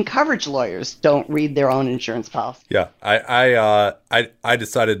just, even coverage lawyers don't read their own insurance policy. Yeah, I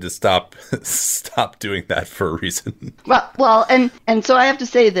decided to stop doing that for a reason. Well, and so I have to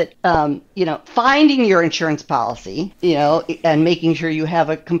say that finding your insurance policy, and making sure you have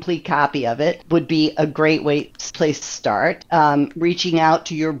a complete copy of it would be a great place to start. Reaching out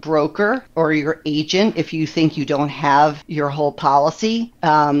to your broker or your agent if you think you don't have your whole policy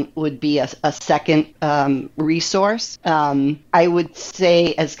would be a second resource. I would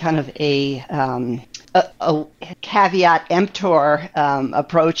say, as kind of a caveat emptor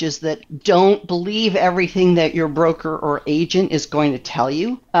approach, is that don't believe everything that your broker or agent is going to tell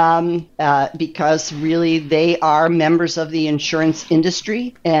you, because really they are members of the insurance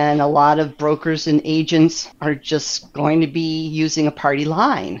industry, and a lot of brokers and agents are just going to be using a party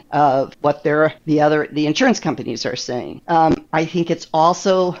line of what the insurance companies are saying. I think it's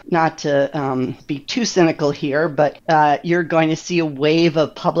also, not to be too cynical here, but you're going to see a wave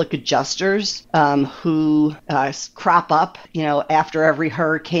of public adjusters who this crop up, after every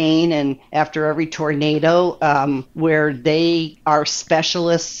hurricane and after every tornado, where they are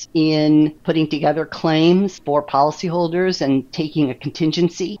specialists in putting together claims for policyholders and taking a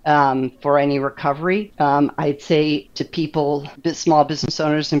contingency for any recovery. I'd say to people, small business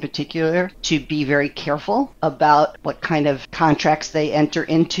owners in particular, to be very careful about what kind of contracts they enter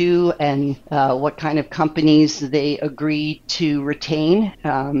into and what kind of companies they agree to retain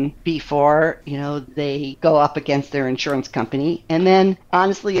before, they go up against their insurance company. And then,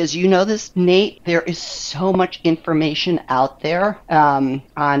 honestly, as you know this, Nate, there is so much information out there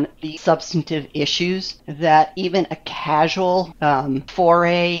on the substantive issues that even a casual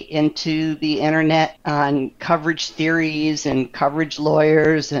foray into the internet on coverage theories and coverage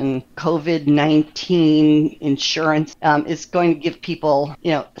lawyers and COVID-19 insurance is going to give people,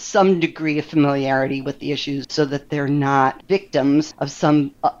 some degree of familiarity with the issues so that they're not victims of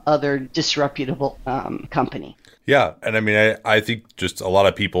some other disreputable company. Yeah, and I think just a lot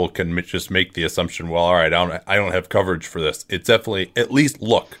of people can just make the assumption, well, all right, I don't have coverage for this. It's definitely at least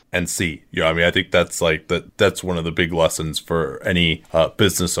look and see. I think that's that's one of the big lessons for any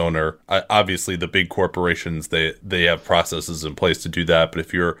business owner. Obviously, the big corporations they have processes in place to do that, but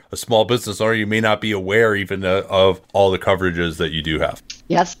if you're a small business owner, you may not be aware even of all the coverages that you do have.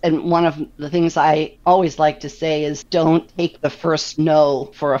 Yes, and one of the things I always like to say is don't take the first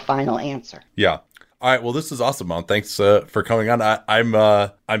no for a final answer. Yeah. All right. Well, this is awesome, Mom. Thanks for coming on.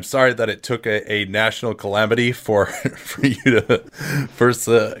 I'm sorry that it took a national calamity for you to first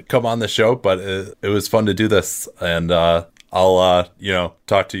come on the show, but it was fun to do this, and I'll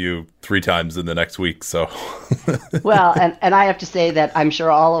talk to you 3 times in the next week. So, well, and I have to say that I'm sure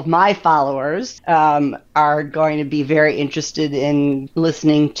all of my followers are going to be very interested in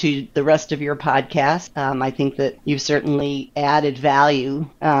listening to the rest of your podcast. I think that you've certainly added value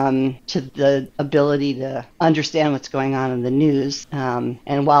to the ability to understand what's going on in the news.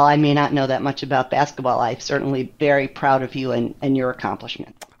 And while I may not know that much about basketball, I'm certainly very proud of you and your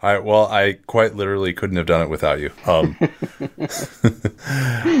accomplishment. All right. Well, I quite literally couldn't have done it without you.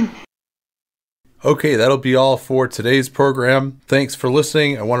 Okay, that'll be all for today's program. Thanks for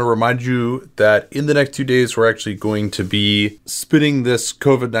listening. I want to remind you that in the next 2 days, we're actually going to be spinning this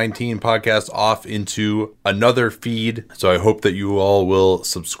COVID-19 podcast off into another feed. So I hope that you all will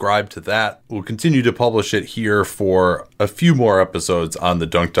subscribe to that. We'll continue to publish it here for a few more episodes on the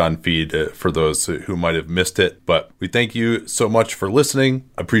Dunked On feed for those who might have missed it. But we thank you so much for listening.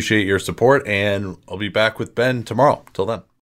 Appreciate your support, and I'll be back with Ben tomorrow. Till then.